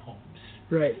visiting homes.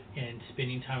 Right. And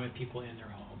spending time with people in their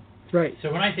home. Right. So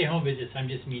when I say home visits, I'm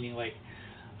just meaning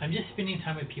I'm just spending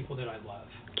time with people that I love.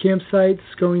 Campsites,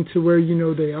 going to where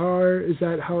they are. Is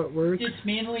that how it works? It's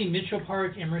mainly Mitchell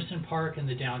Park, Emerson Park, and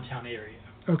the downtown area.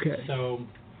 Okay. So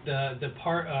the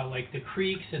part like the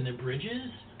creeks and the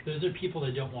bridges, those are people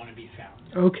that don't want to be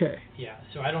found. Okay. Yeah.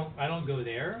 So I don't go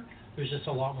there, there's just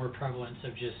a lot more prevalence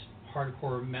of just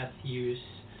hardcore meth use,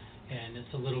 and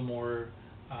it's a little more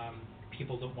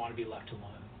people don't want to be left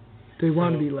alone. They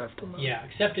want to be left alone. Yeah,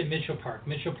 except at Mitchell Park.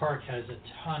 Mitchell Park has a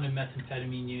ton of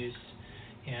methamphetamine use,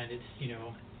 and it's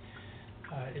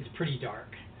it's pretty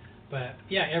dark. But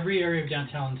yeah, every area of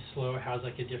downtown SLO has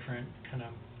like a different kind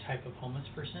of type of homeless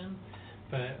person.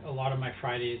 But a lot of my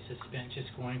Fridays is spent just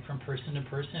going from person to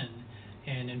person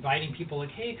and inviting people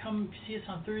like, hey, come see us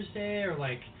on Thursday, or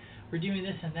like we're doing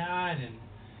this and that, and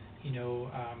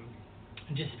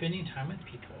and just spending time with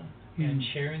people and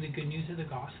sharing the good news of the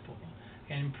gospel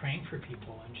and praying for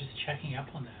people and just checking up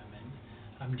on them. And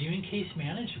I'm doing case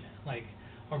management. Like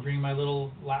I'll bring my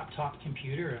little laptop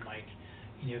computer and like,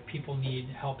 if people need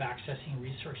help accessing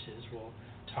resources, we'll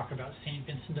talk about St.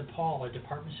 Vincent de Paul or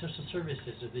Department of Social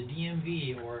Services or the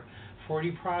DMV or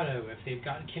 40 Prado. If they've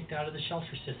gotten kicked out of the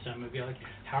shelter system, it'd be like,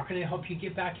 how can I help you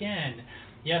get back in?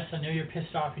 Yes, I know you're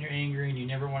pissed off and you're angry and you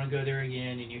never want to go there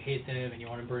again and you hate them and you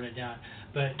want to burn it down,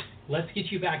 but let's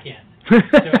get you back in.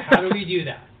 So how do we do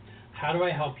that? How do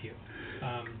I help you?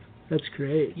 That's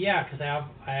great. Yeah, because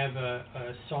I have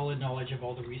a solid knowledge of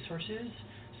all the resources,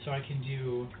 so I can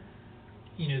do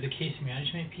the case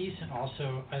management piece, and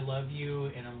also I love you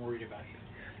and I'm worried about you,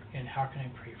 and how can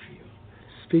I pray for you?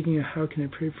 Speaking of how can I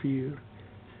pray for you,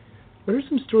 what are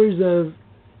some stories of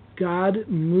God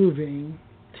moving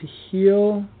to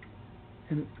heal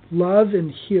and love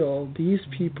and heal these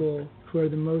people who are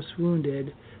the most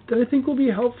wounded, that I think will be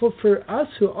helpful for us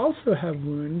who also have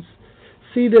wounds?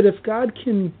 See that if God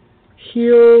can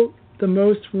heal the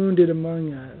most wounded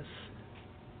among us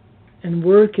and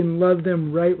work and love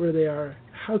them right where they are,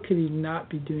 how could he not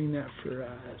be doing that for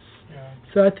us? Yeah.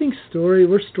 So I think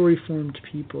we're story-formed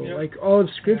people. Yep. Like all of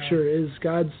Scripture is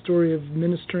God's story of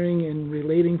ministering and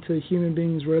relating to human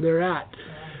beings where they're at,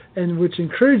 and which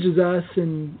encourages us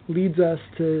and leads us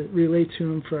to relate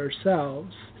to him for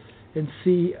ourselves and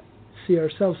see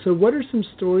ourselves. So what are some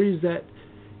stories that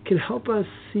could help us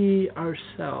see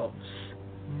ourselves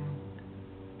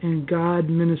and God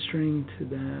ministering to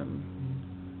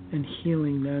them and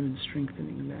healing them and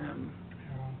strengthening them?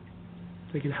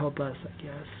 That could help us, I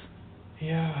guess.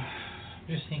 Yeah,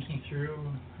 just thinking through.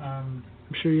 I'm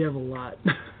sure you have a lot.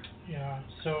 Yeah,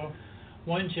 so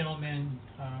one gentleman,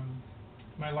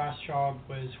 my last job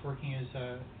was working as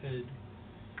a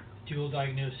dual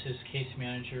diagnosis case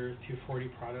manager through 40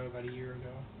 Prado about a year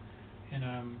ago.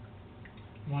 And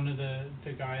one of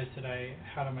the guys that I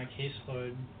had on my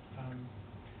caseload,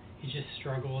 he just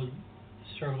struggled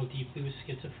deeply with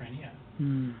schizophrenia.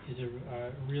 He's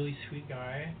a really sweet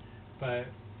guy, but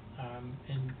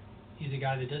and he's a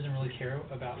guy that doesn't really care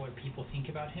about what people think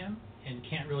about him and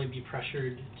can't really be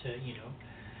pressured to,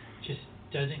 just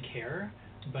doesn't care,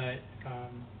 but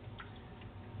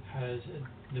has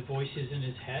the voices in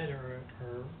his head are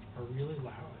really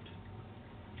loud,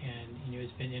 and has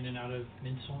been in and out of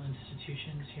mental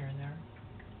institutions here and there.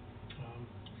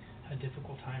 Had a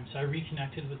difficult time, so I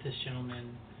reconnected with this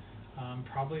gentleman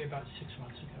probably about 6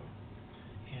 months ago,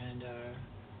 and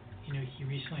he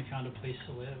recently found a place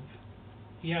to live.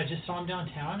 Yeah, I just saw him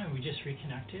downtown, and we just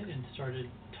reconnected and started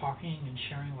talking and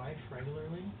sharing life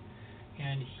regularly.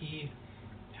 And he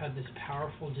had this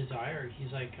powerful desire.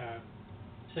 He's like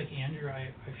Andrew, I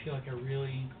feel like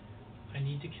I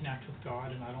need to connect with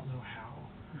God, and I don't know how.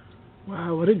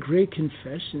 Wow, what a great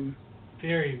confession.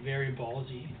 Very, very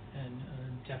ballsy, and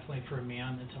definitely for a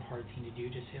man, that's a hard thing to do,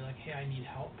 to say like, hey, I need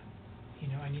help.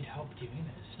 I need help doing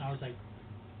this. And I was like,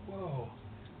 whoa.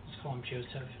 Let's call him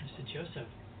Joseph. I said, Joseph,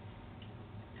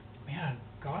 man,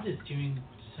 God is doing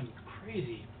some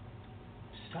crazy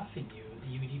stuff in you that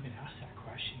you would even ask that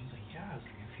question. He's like, yeah. I was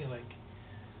like, I feel like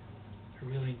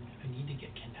I need to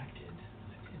get connected.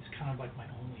 It's kind of like my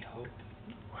only hope.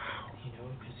 Wow.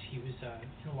 Because he was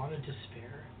in a lot of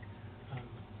despair.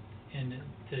 And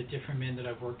the different men that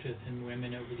I've worked with and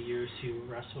women over the years who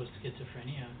wrestle with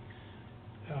schizophrenia,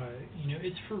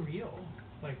 it's for real.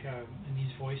 Like, and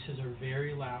these voices are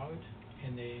very loud,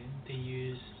 and they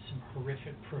use some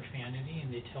horrific profanity,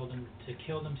 and they tell them to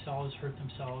kill themselves, hurt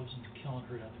themselves, and to kill and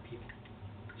hurt other people.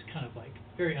 It's kind of like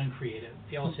very uncreative.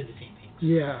 They all say the same things.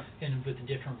 Yeah. And with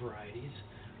different varieties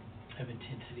of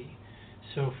intensity.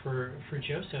 So for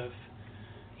Joseph,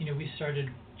 we started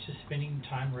just spending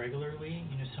time regularly.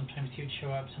 Sometimes he would show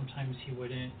up, sometimes he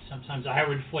wouldn't. Sometimes I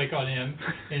would flake on him,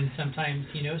 and sometimes,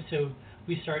 so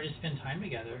we started to spend time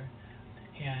together.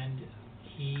 And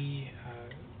he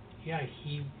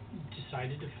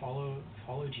decided to follow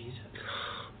Jesus.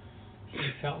 He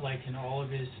felt like in all of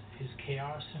his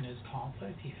chaos and his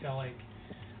conflict, he felt like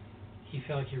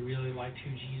he really liked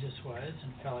who Jesus was,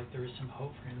 and felt like there was some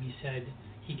hope for him.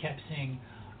 He kept saying,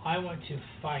 I want to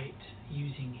fight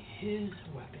using his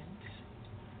weapons,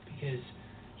 because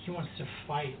he wants to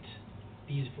fight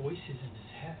these voices in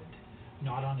his head,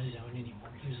 not on his own anymore.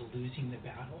 He was losing the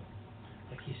battle.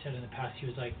 Like he said in the past, he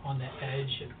was like on the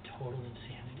edge of total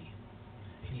insanity.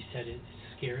 And he said it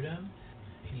scared him,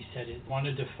 and he said it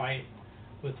wanted to fight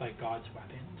with like God's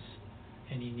weapons.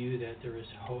 And he knew that there was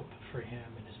hope for him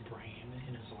in his brain,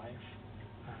 in his life,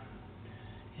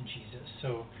 in Jesus.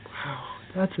 So, wow,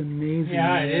 that's amazing.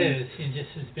 Yeah, man. it is. It just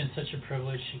has been such a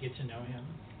privilege to get to know him.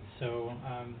 So,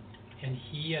 and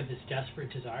he had this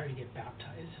desperate desire to get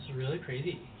baptized. It's really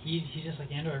crazy. He's just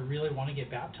like, Andrew, I really want to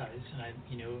get baptized. And I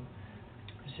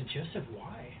said, Joseph,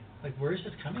 why? Like, where is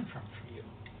this coming from for you?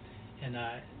 And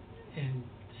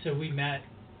so we met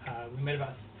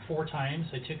about 4 times.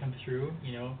 I took him through,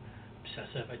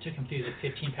 obsessive. I took him through the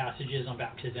 15 passages on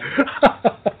baptism.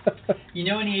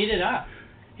 And he ate it up.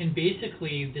 And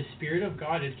basically, the Spirit of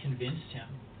God had convinced him.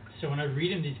 So when I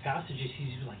read him these passages,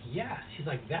 he's like, yes. He's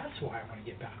like, that's why I want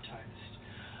to get baptized.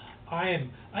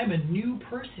 I'm a new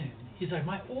person. He's like,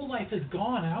 my old life is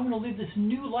gone, and I want to live this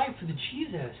new life with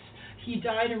Jesus. He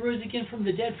died and rose again from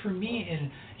the dead for me,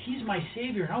 and he's my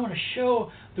Savior, and I want to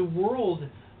show the world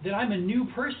that I'm a new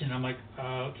person. I'm like,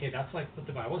 okay, that's like what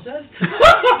the Bible says. So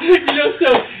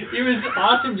it was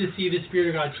awesome to see the Spirit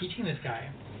of God teaching this guy.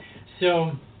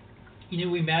 So,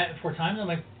 we met 4 times. I'm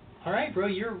like, all right, bro,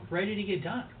 you're ready to get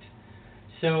dunked.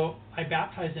 So I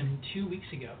baptized him 2 weeks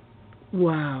ago.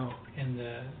 Wow. In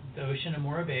the ocean of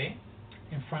Morro Bay,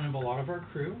 in front of a lot of our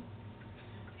crew.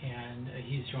 And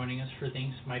he's joining us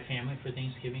my family, for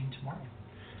Thanksgiving tomorrow.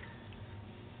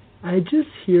 I just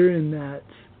hear in that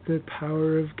the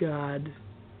power of God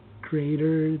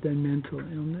greater than mental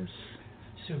illness.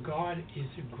 So God is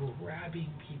grabbing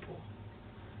people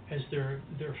as they're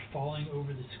falling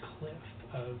over this cliff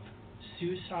of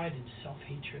suicide and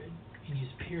self-hatred. And he's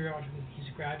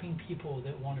grabbing people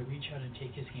that want to reach out and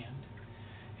take his hand.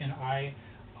 And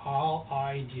all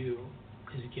I do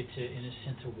is get to, in a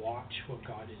sense, watch what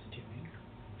God is doing.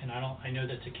 And I know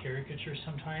that's a caricature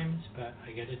sometimes, but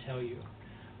I got to tell you,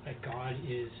 that God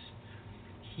is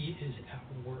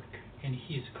at work, and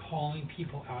He's calling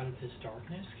people out of this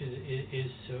darkness, because it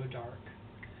is so dark.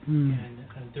 And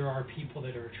there are people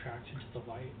that are attracted to the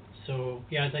light. So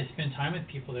yeah, as I spend time with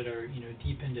people that are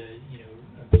deep into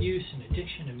abuse and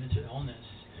addiction and mental illness,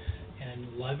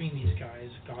 and loving these guys,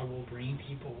 God will bring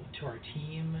people to our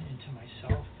team and to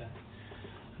myself that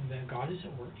God is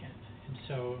at work in. And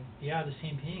so yeah, the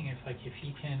same thing. If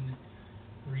He can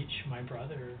reach my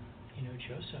brother,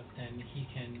 Joseph, then He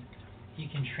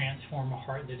can transform a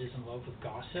heart that is in love with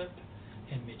gossip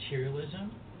and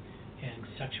materialism and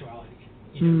sexuality.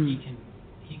 He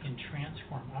can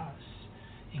transform us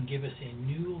and give us a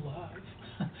new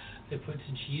love that puts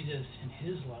Jesus and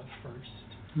His love first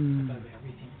above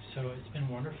everything. So it's been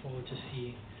wonderful to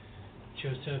see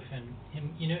Joseph and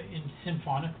him, and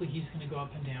symphonically he's going to go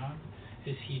up and down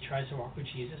as he tries to walk with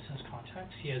Jesus in his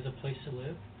context. He has a place to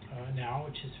live now,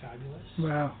 which is fabulous.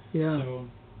 Wow, yeah. So,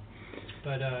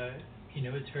 but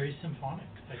it's very symphonic,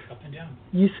 like up and down.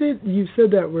 You've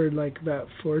said that word like about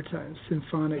 4 times,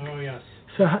 symphonic. Oh yes.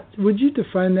 So would you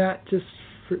define that just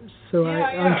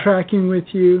I'm tracking with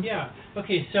you? Yeah.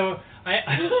 Okay. So I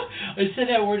said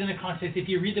that word in the context. If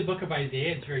you read the book of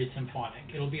Isaiah, it's very symphonic.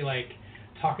 It'll be like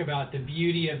talk about the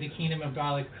beauty of the kingdom of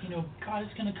God. Like God is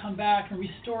going to come back and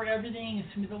restore everything.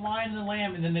 It's going to be the Lion and the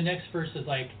Lamb. And then the next verse is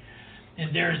like,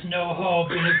 and there's no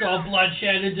hope, and it's all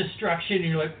bloodshed and destruction. And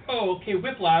you're like, oh, okay,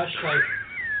 whiplash. Like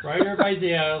writer of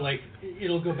Isaiah, like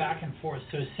it'll go back and forth.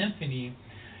 So a symphony.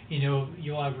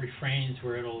 You'll have refrains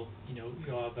where you'll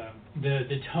have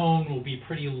the tone will be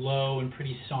pretty low and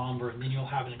pretty somber, and then you'll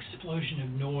have an explosion of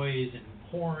noise and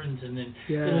horns, and then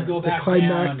it'll go back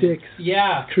down. Climactics.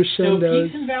 Crescendos. So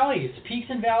peaks and valleys, peaks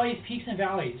and valleys, peaks and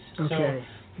valleys. Okay.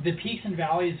 So the peaks and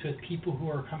valleys with people who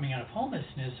are coming out of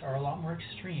homelessness are a lot more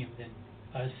extreme than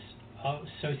us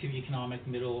socioeconomic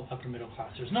upper middle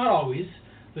classers. Not always.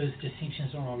 Those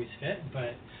distinctions don't always fit,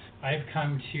 but I've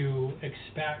come to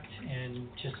expect and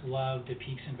just love the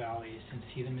peaks and valleys and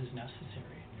see them as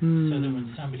necessary. So that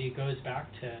when somebody goes back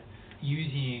to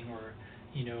using or,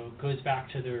 goes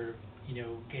back to their,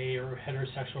 gay or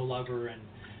heterosexual lover and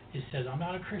it says, I'm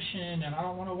not a Christian and I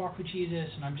don't want to walk with Jesus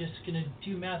and I'm just going to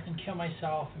do meth and kill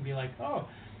myself, and be like, oh,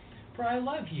 bro, I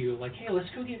love you. Like, hey, let's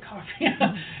go get coffee.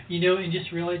 And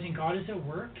just realizing God is at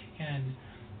work, and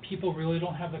people really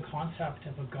don't have the concept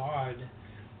of a God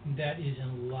that is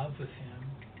in love with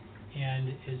Him and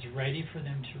is ready for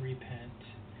them to repent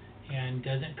and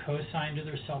doesn't co-sign to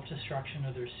their self-destruction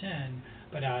or their sin,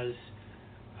 but as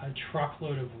a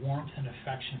truckload of warmth and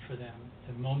affection for them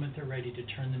the moment they're ready to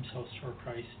turn themselves toward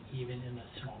Christ, even in a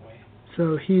small way.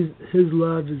 So his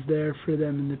love is there for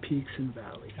them in the peaks and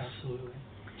valleys. Absolutely.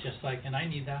 Just like, and I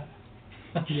need that.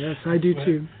 Yes, I do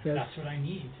too. Yes. That's what I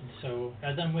need. And so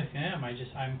as I'm with them,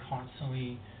 I'm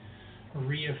constantly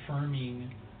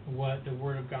reaffirming what the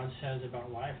Word of God says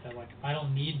about life, that like I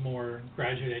don't need more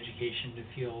graduate education to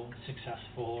feel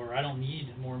successful, or I don't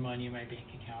need more money in my bank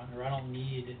account, or I don't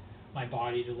need my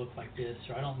body to look like this,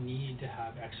 or I don't need to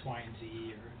have X, Y, and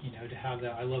Z, or to have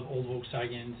that. I love old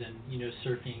Volkswagens and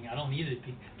surfing. I don't need to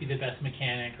be the best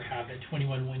mechanic or have that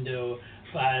 21 window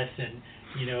bus and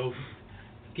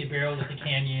get barreled at the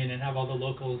canyon and have all the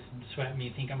locals sweat me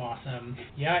and think I'm awesome.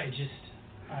 Yeah,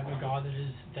 I have a God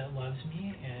that loves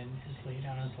me and has laid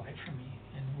down his life for me.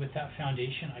 And with that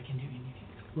foundation, I can do anything.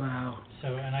 Wow.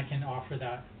 So, and I can offer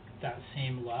that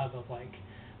same love of like,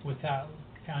 with that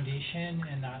foundation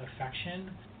and that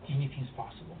affection, anything's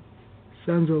possible.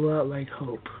 Sounds a lot like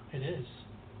hope. It is.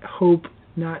 Hope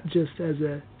not just as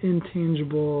a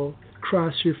intangible,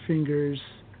 cross your fingers,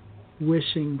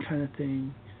 wishing kind of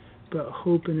thing, but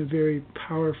hope in a very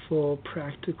powerful,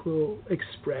 practical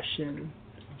expression.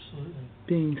 Absolutely.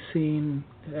 Being seen,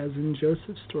 as in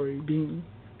Joseph's story, being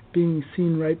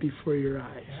seen right before your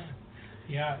eyes.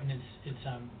 Yeah, and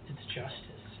it's justice.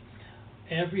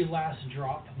 Every last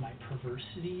drop of my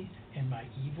perversity and my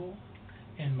evil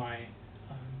and my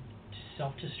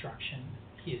self-destruction,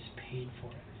 he has paid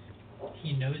for it.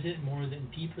 He knows it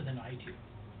deeper than I do.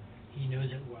 He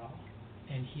knows it well,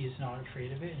 and he is not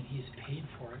afraid of it, and he's paid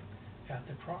for it at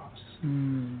the cross.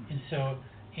 Mm. And so,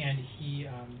 and he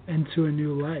and to a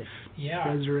new life. Yeah.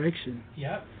 Resurrection.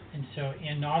 Yep. And so,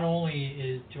 and not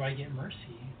only do I get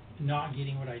mercy, not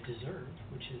getting what I deserve,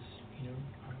 which is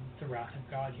the wrath of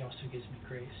God, he also gives me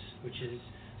grace, which is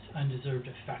undeserved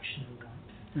affection and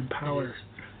warmth. And power.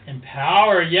 And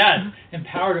power, yes. And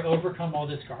power to overcome all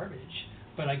this garbage.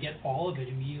 But I get all of it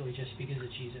immediately just because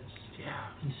of Jesus. Yeah.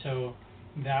 And so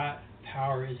that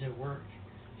power is at work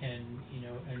and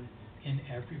in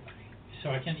everybody.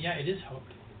 So it is hope.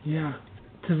 Yeah.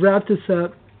 To wrap this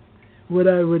up, what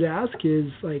I would ask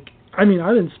is I'm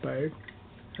inspired.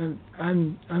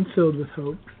 I'm filled with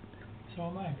hope. So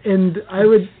am I. And I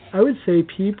would say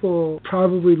people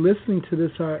probably listening to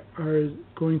this are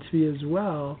going to be as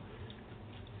well.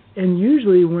 And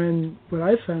usually what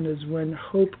I found is when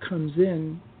hope comes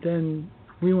in, then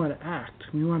we want to act.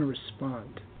 We want to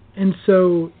respond. And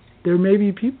so there may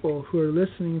be people who are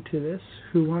listening to this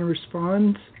who want to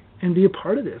respond and be a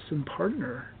part of this and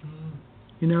partner.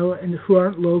 And who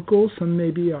aren't local. Some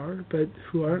maybe are, but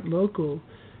who aren't local.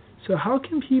 So how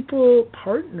can people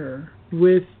partner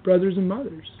with Brothers and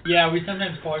Mothers? Yeah, we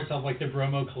sometimes call ourselves like the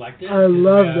Bromo Collective. I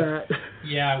love that.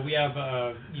 Yeah, we have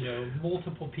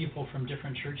multiple people from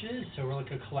different churches, so we're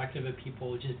like a collective of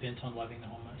people just bent on loving the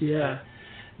homeless. Yeah.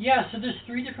 So there's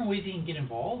 3 different ways you can get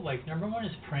involved. Like number 1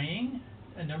 is praying,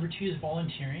 and number 2 is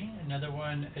volunteering, another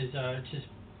one is just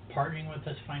partnering with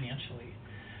us financially.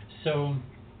 So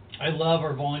I love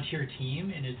our volunteer team,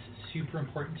 and it's super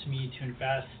important to me to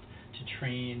invest, to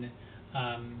train,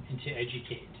 and to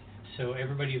educate. So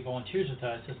everybody who volunteers with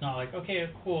us, it's not like, okay,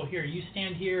 cool, here, you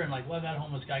stand here and love that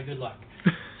homeless guy, good luck.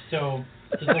 So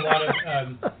there's a lot of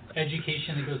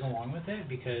education that goes along with it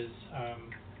because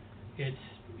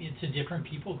it's a different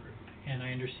people group, and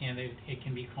I understand that it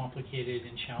can be complicated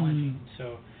and challenging.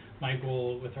 So my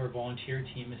goal with our volunteer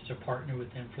team is to partner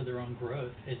with them for their own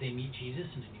growth as they meet Jesus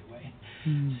in a new way.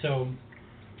 So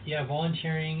yeah,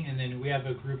 volunteering, and then we have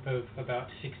a group of about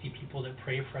 60 people that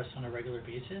pray for us on a regular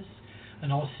basis,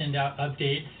 and I'll send out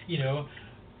updates,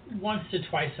 once to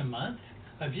twice a month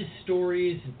of just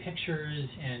stories and pictures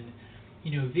and,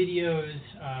 videos,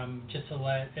 just to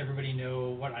let everybody know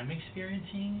what I'm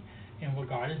experiencing and what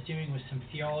God is doing with some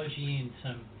theology and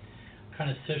some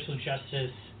kind of social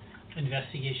justice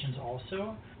investigations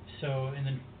also. So, and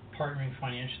then partnering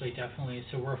financially, definitely.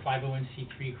 So we're a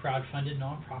 501c3 crowd-funded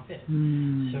nonprofit.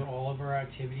 So all of our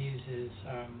activities is,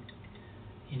 are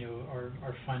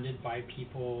funded by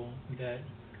people that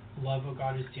love what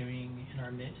God is doing in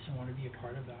our midst and want to be a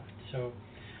part of that. So,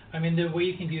 the way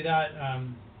you can do that,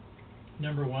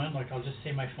 number 1, I'll just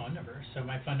say my phone number. So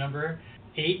my phone number,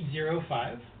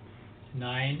 805-903-2510.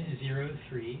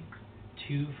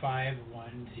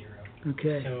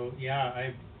 Okay. So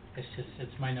yeah,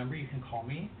 it's my number. You can call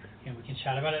me and we can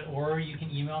chat about it, or you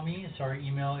can email me. So our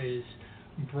email is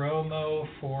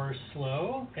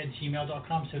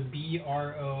bromo4slow@gmail.com. So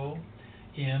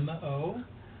BROMO,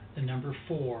 the number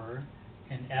 4,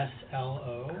 and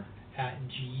SLO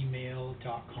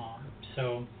 @gmail.com.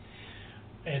 So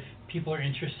if people are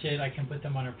interested, I can put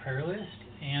them on a prayer list,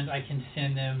 and I can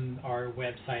send them our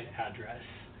website address.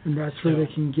 And that's where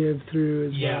they can give through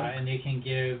as well. Yeah, and they can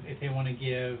give, if they want to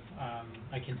give,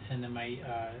 I can send them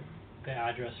the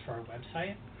address for our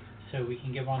website, so we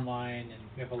can give online, and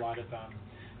we have a lot of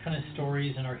kind of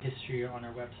stories in our history on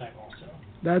our website also.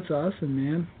 That's awesome,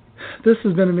 man. This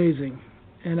has been amazing,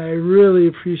 and I really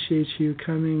appreciate you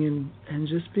coming and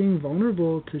just being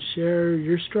vulnerable to share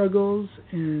your struggles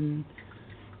and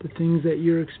the things that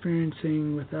you're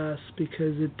experiencing with us,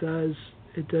 because it does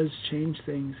change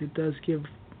things. It does give,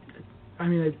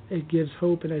 it gives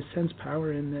hope, and I sense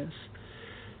power in this.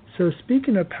 So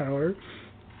speaking of power,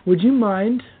 would you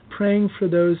mind praying for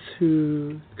those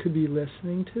who could be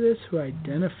listening to this who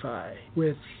identify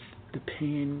with the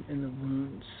pain and the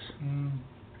wounds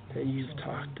that you've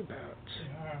talked about?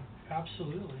 Yeah,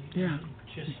 absolutely. Yeah.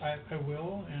 I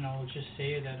will, and I'll just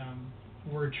say that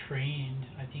we're trained,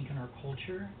 I think, in our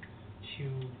culture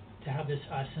to have this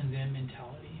us and them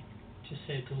mentality,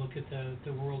 to look at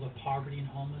the world of poverty and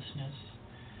homelessness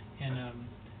and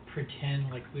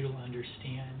pretend like we don't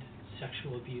understand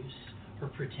sexual abuse, or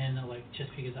pretend that like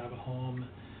just because I have a home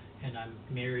and I'm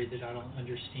married that I don't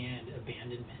understand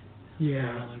abandonment. Yeah. Or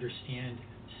I don't understand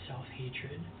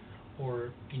self-hatred,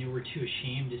 or we're too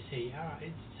ashamed to say,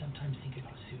 I sometimes think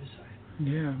about suicide.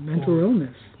 Yeah, mental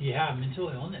illness. Yeah, mental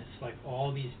illness, like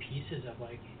all these pieces of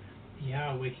like,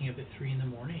 waking up at 3 a.m.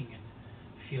 and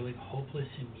feeling hopeless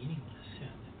and meaningless.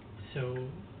 And so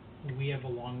we have a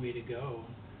long way to go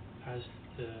as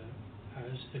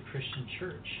the Christian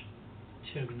church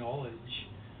to acknowledge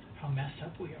how messed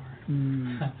up we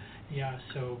are. Yeah,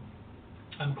 so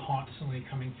I'm constantly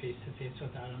coming face to face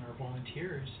with that on our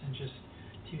volunteers, and just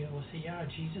to be able to say,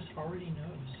 Jesus already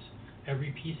knows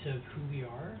every piece of who we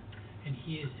are, and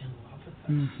He is in love with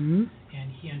us,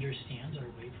 and He understands our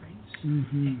waverings,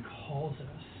 and calls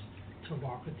us to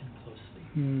walk with Him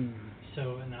closely.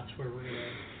 So, and that's where we're going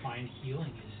to find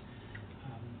healing, is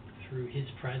through His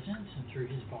presence and through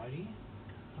His body.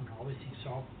 All these things.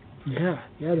 So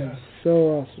that's so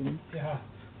awesome. Yeah.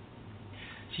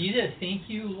 Jesus, thank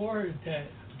you, Lord,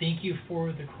 thank you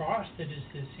for the cross that is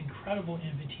this incredible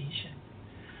invitation.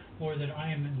 Lord, that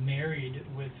I am married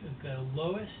with the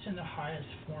lowest and the highest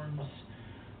forms,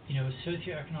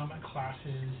 socioeconomic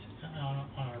classes on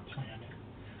our planet.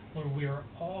 Lord, we are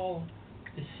all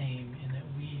the same in that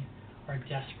we are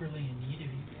desperately in need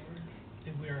of you, Lord.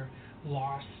 That we are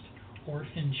lost,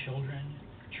 orphan children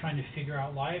trying to figure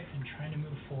out life and trying to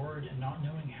move forward and not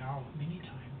knowing how many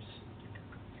times.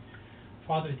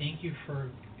 Father, thank you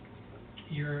for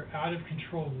your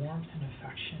out-of-control warmth and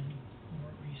affection,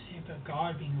 Lord, where you say about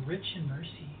God being rich in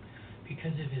mercy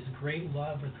because of His great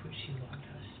love with which He loved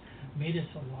us, made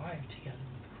us alive together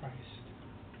with Christ.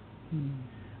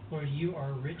 Lord, you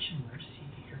are rich in mercy.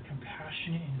 You're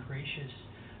compassionate and gracious,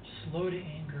 slow to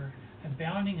anger,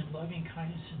 abounding in loving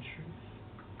kindness and truth.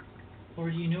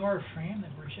 Lord, you know our frame,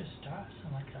 that we're just us,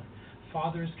 and like a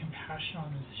father is compassionate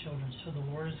on his children, so the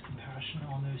Lord is compassionate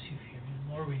on those who fear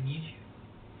Him. Lord, we need you.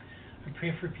 I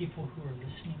pray for people who are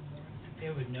listening, Lord, that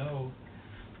they would know,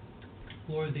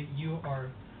 Lord, that you are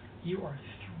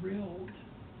thrilled,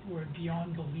 Lord,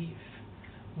 beyond belief,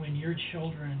 when your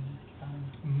children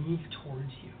move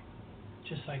towards you,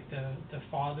 just like the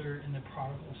father and the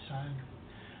prodigal son.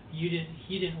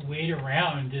 He didn't wait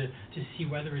around to see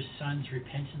whether his son's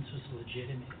repentance was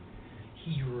legitimate.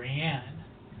 He ran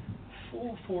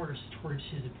full force towards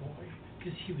his boy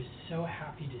because he was so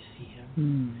happy to see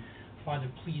him. Father,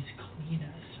 please clean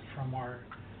us from our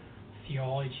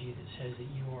theology that says that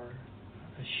you are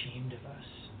ashamed of us,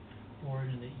 Lord,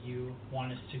 and that you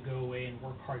want us to go away and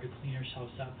work hard to clean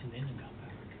ourselves up and then to come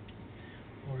back.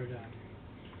 Lord,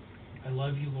 I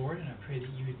love you, Lord, and I pray that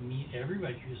you would meet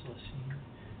everybody who's listening,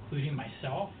 including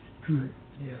myself.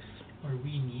 Yes. Lord,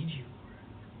 we need you, Lord.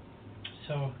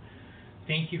 So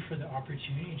thank you for the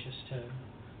opportunity just to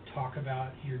talk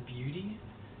about your beauty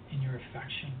and your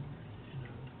affection, Lord.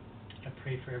 And I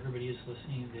pray for everybody who's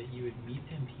listening that you would meet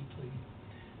them deeply,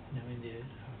 knowing that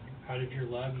out of your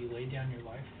love you lay down your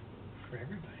life for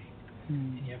everybody.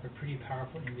 And you have a pretty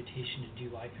powerful invitation to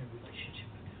do life in relationship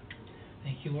with them.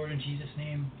 Thank you, Lord, in Jesus'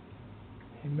 name.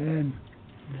 Amen.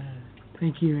 Amen.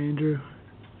 Thank you, Andrew.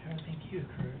 Oh, thank you,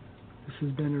 Kurt. This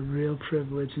has been a real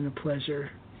privilege and a pleasure.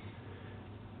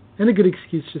 And a good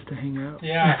excuse just to hang out.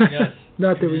 Yeah, yes.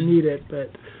 Not that we need it,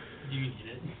 but... You need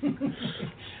it.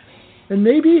 And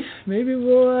maybe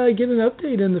we'll get an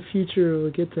update in the future.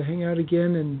 We'll get to hang out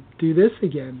again and do this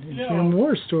again and hear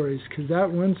more stories, because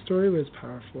that one story was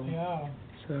powerful. Yeah.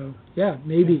 So,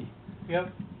 maybe.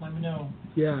 Yep, let me know.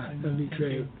 Yeah, that'd be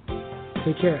great.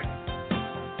 Take care.